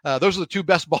it. Those are the 2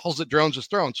 best balls that Drones has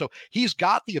thrown. So he's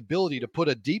got the ability to put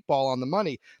a deep ball on the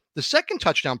money. The second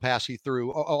touchdown pass he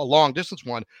threw, a long distance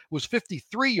one, was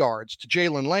 53 yards to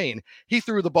Jalen Lane. He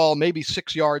threw the ball maybe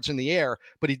 6 yards in the air,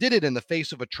 but he did it in the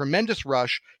face of a tremendous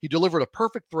rush. He delivered a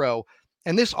perfect throw.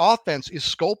 And this offense is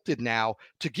sculpted now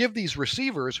to give these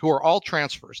receivers, who are all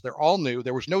transfers, they're all new,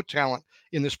 there was no talent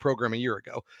in this program a year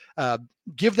ago,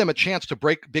 give them a chance to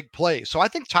break big plays. So I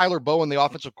think Tyler Bowen, the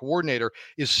offensive coordinator,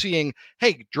 is seeing,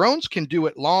 hey, Drones can do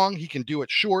it long, he can do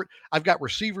it short. I've got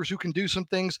receivers who can do some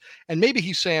things. And maybe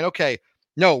he's saying, okay,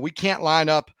 no, we can't line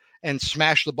up and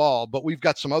smash the ball, but we've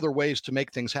got some other ways to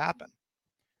make things happen.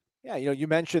 Yeah, you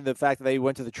mentioned the fact that they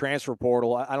went to the transfer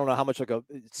portal. I don't know how much it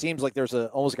seems like there's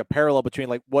almost like a parallel between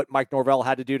like what Mike Norvell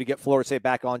had to do to get Florida State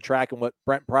back on track and what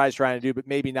Brent Pry's trying to do, but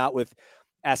maybe not with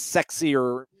as sexy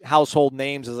or household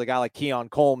names as a guy like Keon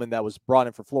Coleman that was brought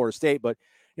in for Florida State. But,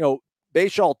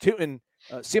 Bashal Tootin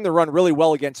seemed to run really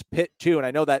well against Pitt too. And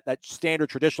I know that standard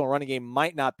traditional running game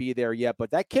might not be there yet, but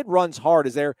that kid runs hard.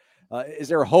 Is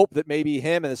there hope that maybe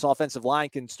him and this offensive line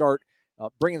can start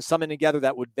bringing something together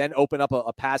that would then open up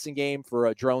a passing game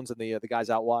for Drones and the guys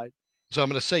out wide? So I'm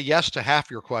going to say yes to half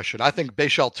your question. I think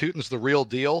Bashal Tootin's the real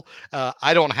deal.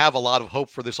 I don't have a lot of hope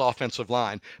for this offensive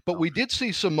line, but we did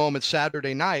see some moments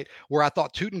Saturday night where I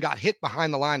thought Tootin got hit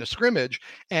behind the line of scrimmage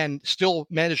and still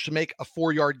managed to make a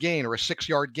 4-yard gain or a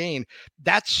 6-yard gain.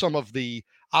 That's some of the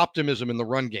optimism in the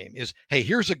run game is, hey,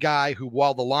 here's a guy who,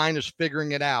 while the line is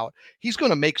figuring it out, he's going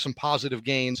to make some positive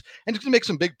gains and he's going to make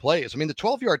some big plays. I mean, the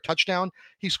 12-yard touchdown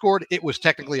he scored, it was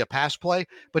technically a pass play,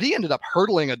 but he ended up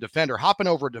hurdling a defender, hopping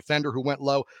over a defender who went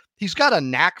low. He's got a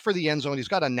knack for the end zone. He's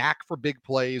got a knack for big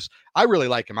plays. I really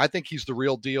like him. I think he's the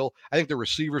real deal. I think the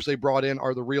receivers they brought in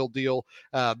are the real deal.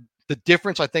 The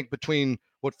difference, I think, between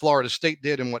what Florida State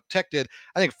did and what Tech did,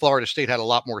 I think Florida State had a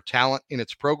lot more talent in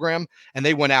its program, and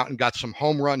they went out and got some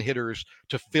home run hitters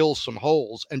to fill some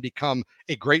holes and become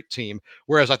a great team.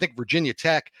 Whereas I think Virginia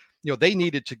Tech, they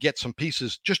needed to get some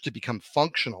pieces just to become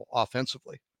functional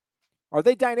offensively. Are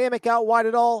they dynamic out wide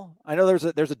at all? I know there's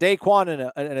a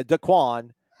Daquan and a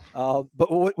Daquan,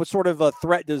 but what sort of a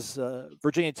threat does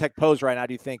Virginia Tech pose right now,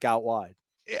 do you think, out wide?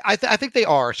 I think they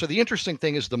are. So the interesting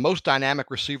thing is the most dynamic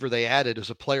receiver they added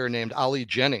is a player named Ali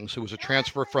Jennings, who was a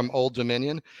transfer from Old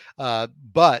Dominion,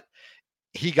 but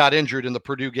he got injured in the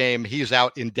Purdue game. He's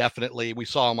out indefinitely. We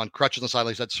saw him on crutches on the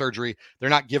sideline. He's had surgery. They're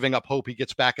not giving up hope he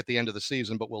gets back at the end of the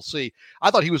season, but we'll see.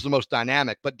 I thought he was the most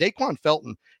dynamic, but Daquan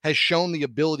Felton has shown the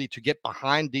ability to get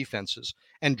behind defenses,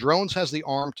 and Drones has the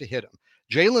arm to hit him.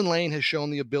 Jalen Lane has shown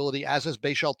the ability, as has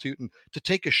Bashal Tootin, to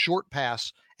take a short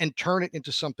pass and turn it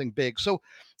into something big. So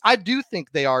I do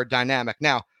think they are dynamic.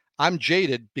 Now, I'm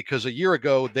jaded because a year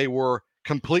ago they were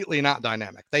completely not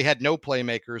dynamic. They had no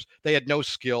playmakers. They had no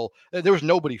skill. There was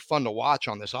nobody fun to watch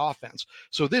on this offense.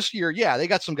 So this year, yeah, they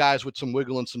got some guys with some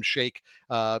wiggle and some shake.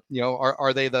 Are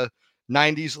they the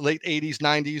 90s, late 80s,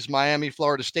 90s Miami,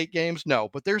 Florida State games? No,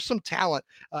 but there's some talent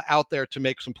out there to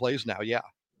make some plays now. Yeah.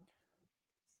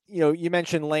 You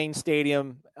mentioned Lane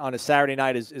Stadium on a Saturday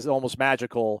night is almost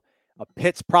magical.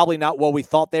 Pitt's probably not what we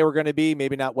thought they were going to be,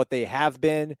 maybe not what they have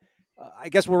been. I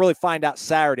guess we'll really find out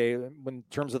Saturday in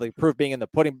terms of the proof being in the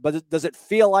pudding. But does it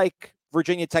feel like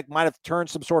Virginia Tech might have turned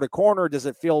some sort of corner? Does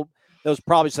it feel there was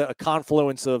probably a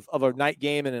confluence of a night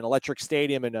game in an electric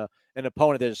stadium and an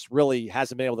opponent that just really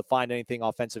hasn't been able to find anything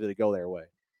offensively to go their way?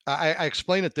 I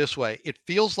explain it this way. It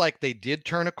feels like they did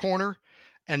turn a corner,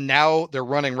 and now they're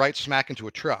running right smack into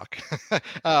a truck.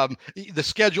 The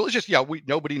schedule is just,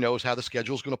 nobody knows how the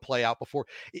schedule is going to play out before.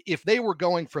 If they were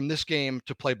going from this game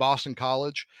to play Boston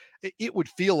College, it would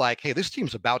feel like, hey, this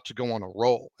team's about to go on a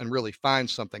roll and really find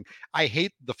something. I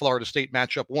hate the Florida State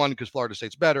matchup, one, because Florida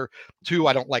State's better. Two,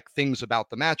 I don't like things about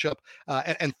the matchup.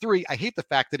 And three, I hate the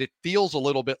fact that it feels a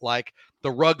little bit like the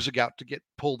rug's about to get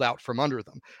pulled out from under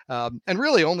them. And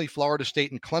really only Florida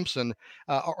State and Clemson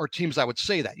are teams I would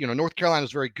say that. North Carolina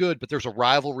is very good, but there's a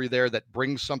rivalry there that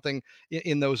brings something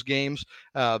in those games.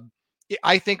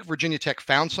 I think Virginia Tech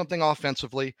found something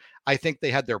offensively. I think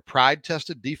they had their pride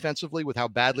tested defensively with how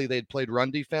badly they'd played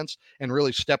run defense and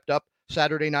really stepped up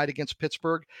Saturday night against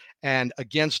Pittsburgh. And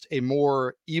against a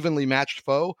more evenly matched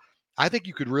foe, I think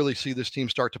you could really see this team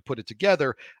start to put it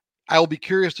together. I'll be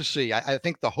curious to see. I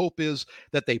think the hope is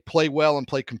that they play well and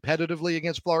play competitively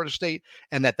against Florida State,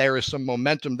 and that there is some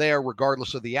momentum there,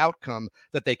 regardless of the outcome,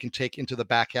 that they can take into the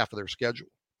back half of their schedule.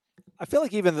 I feel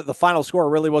like even the final score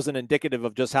really wasn't indicative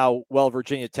of just how well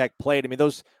Virginia Tech played. I mean,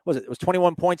 it was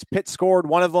 21 points. Pitt scored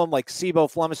one of them. Like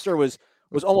Sebo Flemister was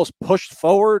almost pushed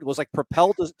forward, was like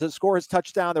propelled to score his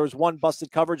touchdown. There was one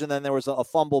busted coverage, and then there was a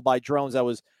fumble by Drones that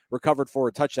was recovered for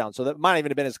a touchdown. So that might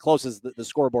even have been as close as the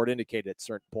scoreboard indicated at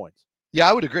certain points. Yeah,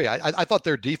 I would agree. I thought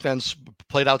their defense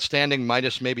played outstanding,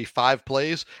 minus maybe 5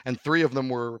 plays, and 2 of them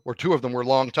were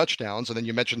long touchdowns. And then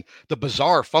you mentioned the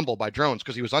bizarre fumble by Drones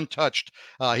because he was untouched.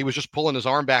 He was just pulling his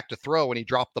arm back to throw, and he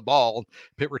dropped the ball.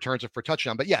 Pitt returns it for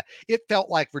touchdown. But yeah, it felt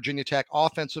like Virginia Tech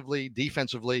offensively,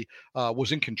 defensively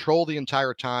was in control the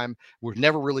entire time, were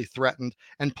never really threatened,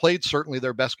 and played certainly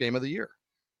their best game of the year.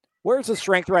 Where's the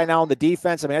strength right now on the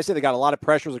defense? I mean, I say they got a lot of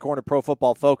pressures according to Pro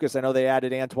Football Focus. I know they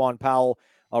added Antoine Powell.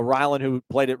 Ryland, who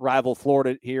played at rival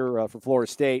Florida here for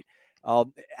Florida State.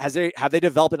 Have they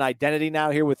developed an identity now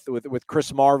here with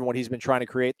Chris Marvin, what he's been trying to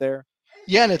create there?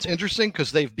 Yeah, and it's interesting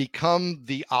because they've become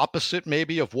the opposite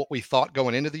maybe of what we thought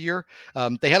going into the year.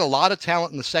 They had a lot of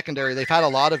talent in the secondary. They've had a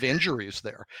lot of injuries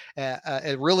there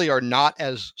and really are not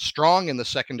as strong in the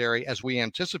secondary as we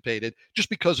anticipated just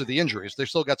because of the injuries. They've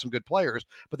still got some good players,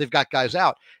 but they've got guys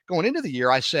out. Going into the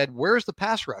year, I said, where's the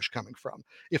pass rush coming from?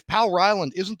 If Powell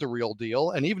Ryland isn't the real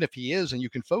deal, and even if he is and you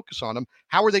can focus on him,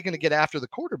 how are they going to get after the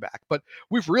quarterback? But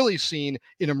we've really seen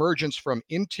an emergence from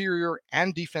interior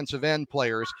and defensive end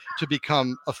players to become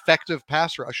effective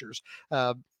pass rushers.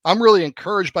 I'm really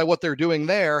encouraged by what they're doing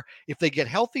there. If they get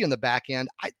healthy in the back end,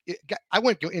 I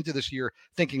went into this year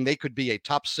thinking they could be a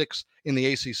top 6 in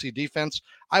the ACC defense.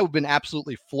 I've been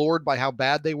absolutely floored by how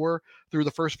bad they were through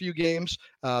the first few games.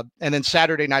 And then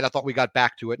Saturday night, I thought we got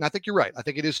back to it. And I think you're right. I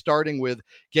think it is starting with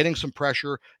getting some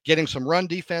pressure, getting some run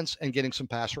defense, and getting some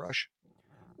pass rush.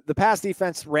 The pass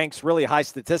defense ranks really high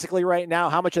statistically right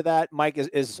now. How much of that, Mike,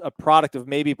 is a product of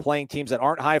maybe playing teams that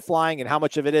aren't high flying, and how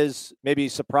much of it is maybe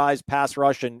surprise pass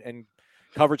rush and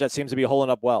coverage that seems to be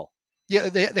holding up well? Yeah,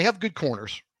 they have good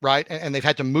corners, right? And they've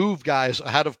had to move guys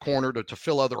out of corner to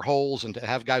fill other holes and to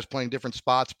have guys playing different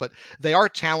spots, but they are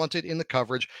talented in the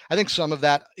coverage. I think some of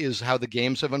that is how the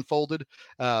games have unfolded.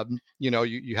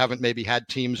 You haven't maybe had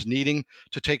teams needing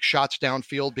to take shots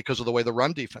downfield because of the way the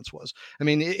run defense was. I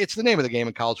mean, it's the name of the game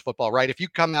in college football, right? If you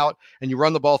come out and you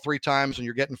run the ball 3 times and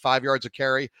you're getting 5 yards a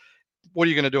carry, what are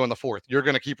you going to do in the fourth? You're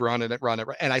going to keep running it.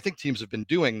 And I think teams have been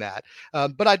doing that.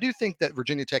 But I do think that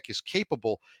Virginia Tech is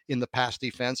capable in the pass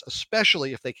defense,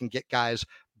 especially if they can get guys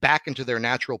back into their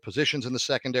natural positions in the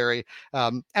secondary.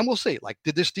 And we'll see, like,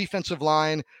 did this defensive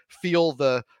line feel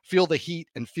the heat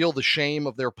and feel the shame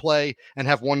of their play and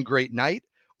have one great night?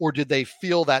 Or did they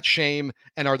feel that shame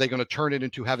and are they going to turn it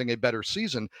into having a better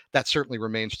season? That certainly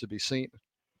remains to be seen.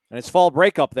 And it's fall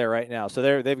break up there right now.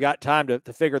 So they've got time to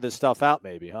figure this stuff out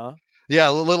maybe, huh? Yeah,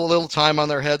 a little time on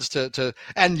their heads to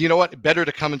and you know what? Better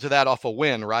to come into that off a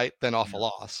win, right, than off a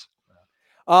loss.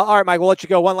 All right, Mike, we'll let you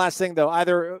go. One last thing, though.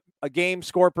 Either a game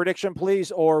score prediction,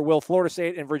 please, or will Florida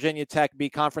State and Virginia Tech be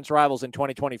conference rivals in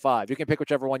 2025? You can pick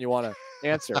whichever one you want to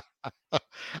answer.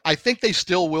 I think they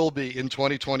still will be in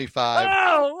 2025.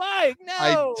 Oh, Mike,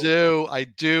 no. I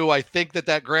do. I think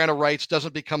that grant of rights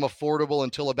doesn't become affordable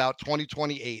until about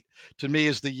 2028. To me,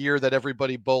 is the year that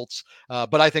everybody bolts.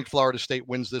 But I think Florida State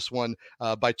wins this one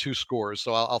by 2 scores.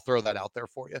 So I'll throw that out there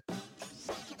for you.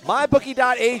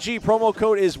 MyBookie.ag promo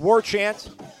code is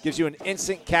WarChant. Gives you an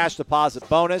instant cash deposit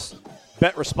bonus.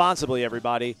 Bet responsibly,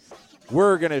 everybody.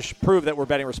 We're going to prove that we're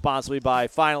betting responsibly by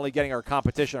finally getting our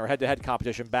competition, our head-to-head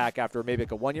competition back after maybe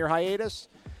like a 1-year hiatus.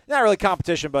 Not really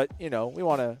competition, but, we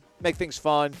want to make things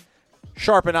fun.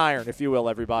 Sharpen iron, if you will,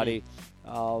 everybody.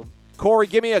 Corey,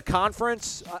 give me a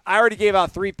conference. I already gave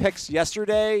out 3 picks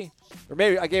yesterday, or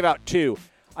maybe I gave out 2.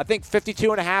 I think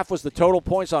 52.5 was the total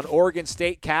points on Oregon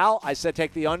State Cal. I said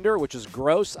take the under, which is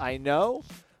gross, I know.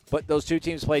 But those 2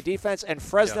 teams play defense, and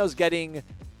Fresno's getting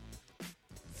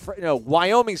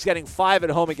Wyoming's getting 5 at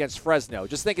home against Fresno.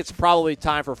 Just think it's probably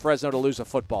time for Fresno to lose a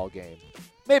football game.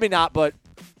 Maybe not, but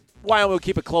Wyoming will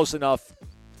keep it close enough.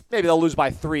 Maybe they'll lose by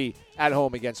 3 at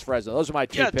home against Fresno. Those are my 2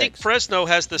 picks. Yeah, I think Fresno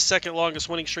has the second longest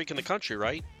winning streak in the country,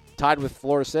 right? Tied with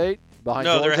Florida State? No,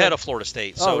 Georgia? They're ahead of Florida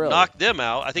State. So really? Knock them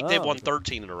out. I think they've won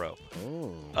 13 in a row.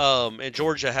 And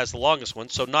Georgia has the longest one.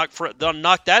 So knock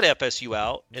that FSU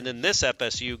out, and then this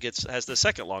FSU has the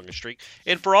second longest streak.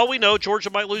 And for all we know,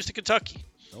 Georgia might lose to Kentucky.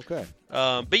 Okay.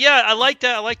 But yeah, I like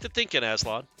that. I like the thinking,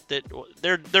 Aslan, that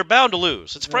they're bound to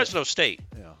lose. It's Fresno State.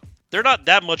 Yeah. They're not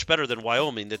that much better than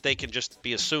Wyoming that they can just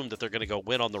be assumed that they're going to go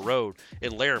win on the road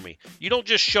in Laramie. You don't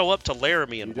just show up to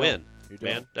Laramie and win,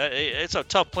 man. It's a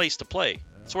tough place to play.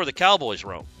 It's where the Cowboys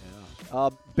roam. Yeah.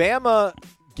 Bama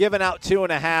giving out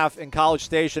 2.5 in College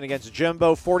Station against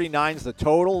Jimbo. 49's the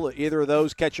total. Either of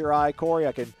those catch your eye, Corey?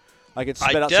 I can spit out some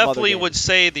other games. I definitely would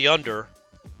say the under.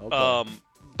 Okay.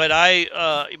 But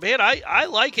I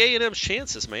like A&M's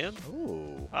chances, man.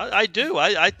 Ooh. I do.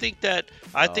 I think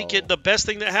the best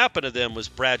thing that happened to them was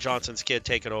Brad Johnson's kid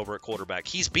taking over at quarterback.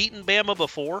 He's beaten Bama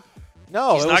before.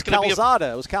 No, it was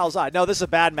Calzada. It was Calzada. No, this is a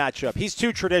bad matchup. He's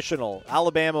too traditional.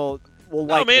 Alabama will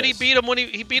like this. He beat him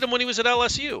when he was at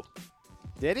LSU.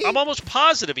 Did he? I'm almost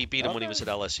positive he beat him when he was at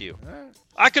LSU. Right.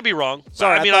 I could be wrong.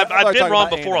 Sorry, I've been wrong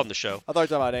before on the show. I thought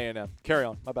you were talking about A&M. Carry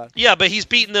on. My bad. Yeah, but he's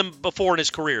beaten them before in his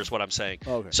career is what I'm saying.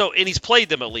 Okay. So, and he's played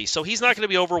them at least. So he's not going to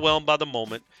be overwhelmed by the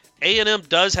moment. A&M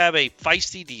does have a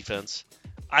feisty defense.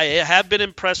 I have been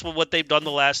impressed with what they've done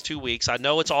the last 2 weeks. I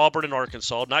know it's Auburn and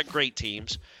Arkansas, not great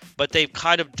teams, but they've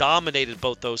kind of dominated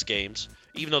both those games.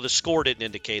 Even though the score didn't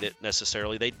indicate it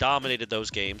necessarily, they dominated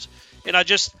those games. And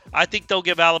I think they'll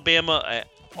give Alabama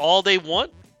all they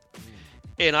want.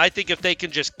 And I think if they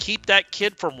can just keep that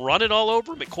kid from running all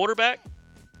over him at quarterback,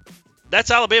 that's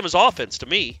Alabama's offense to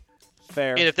me.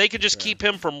 Fair. And if they can just keep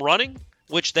him from running,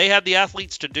 which they have the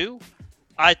athletes to do,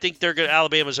 I think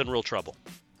Alabama's in real trouble.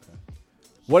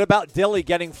 What about Dilly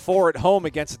getting 4 at home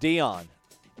against Dion?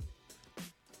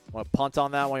 Want to punt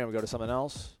on that one? You want to go to something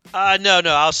else? No.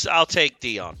 I'll take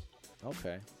Dion.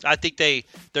 Okay. I think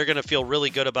they're going to feel really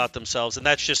good about themselves, and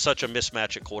that's just such a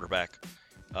mismatch at quarterback.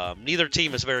 Neither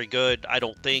team is very good, I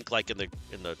don't think, like in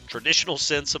the traditional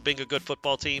sense of being a good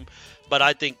football team. But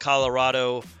I think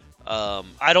Colorado.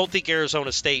 I don't think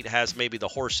Arizona State has maybe the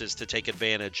horses to take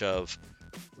advantage of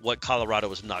what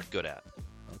Colorado is not good at.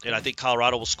 Okay. And I think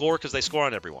Colorado will score because they score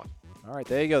on everyone. All right,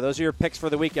 there you go. Those are your picks for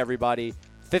the week, everybody.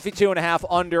 52.5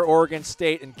 under Oregon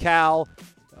State and Cal.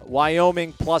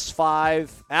 Wyoming +5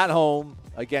 at home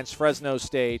against Fresno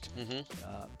State.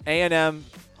 A&M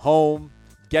home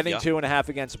getting 2.5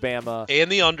 against Bama.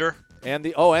 And the under.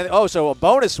 So a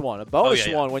bonus one.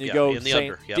 One when you go in the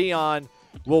St. under. Yep. Dion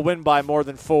will win by more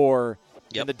than 4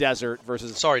 in the desert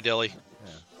versus. Sorry, Dilly.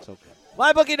 Yeah, it's okay.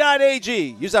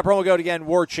 MyBookie.ag. Use that promo code again,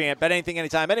 WarChant. Bet anything,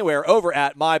 anytime, anywhere over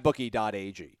at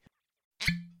MyBookie.ag.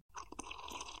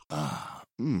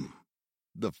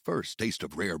 The first taste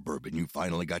of rare bourbon you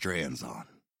finally got your hands on.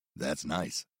 That's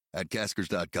nice. At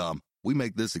Caskers.com, we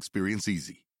make this experience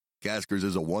easy. Caskers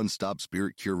is a one-stop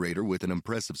spirit curator with an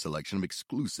impressive selection of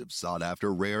exclusive,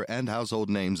 sought-after, rare, and household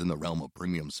names in the realm of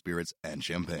premium spirits and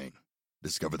champagne.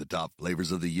 Discover the top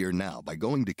flavors of the year now by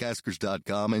going to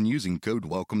Caskers.com and using code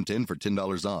WELCOME10 for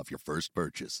 $10 off your first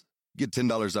purchase. Get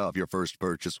 $10 off your first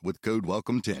purchase with code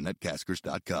WELCOME10 at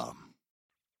Caskers.com.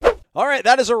 All right,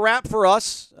 that is a wrap for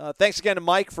us. Thanks again to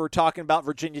Mike for talking about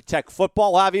Virginia Tech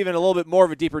football. We'll have even a little bit more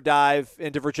of a deeper dive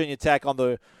into Virginia Tech on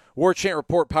the WarChant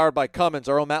Report powered by Cummins.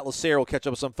 Our own Matt Lacier will catch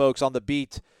up with some folks on the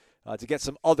beat to get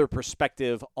some other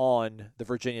perspective on the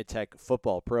Virginia Tech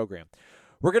football program.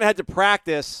 We're going to head to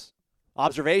practice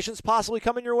observations possibly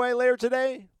coming your way later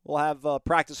today. We'll have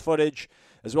practice footage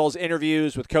as well as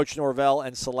interviews with Coach Norvell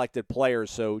and selected players.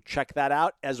 So check that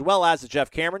out, as well as the Jeff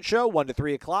Cameron Show, 1 to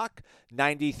 3 o'clock,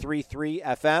 93.3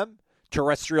 FM,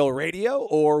 terrestrial radio,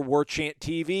 or War Chant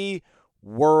TV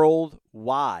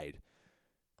worldwide.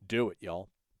 Do it, y'all.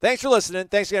 Thanks for listening.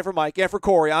 Thanks again for Mike and for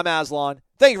Corey. I'm Aslan.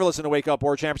 Thank you for listening to Wake Up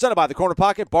War Chant, presented by the Corner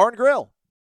Pocket Bar and Grill.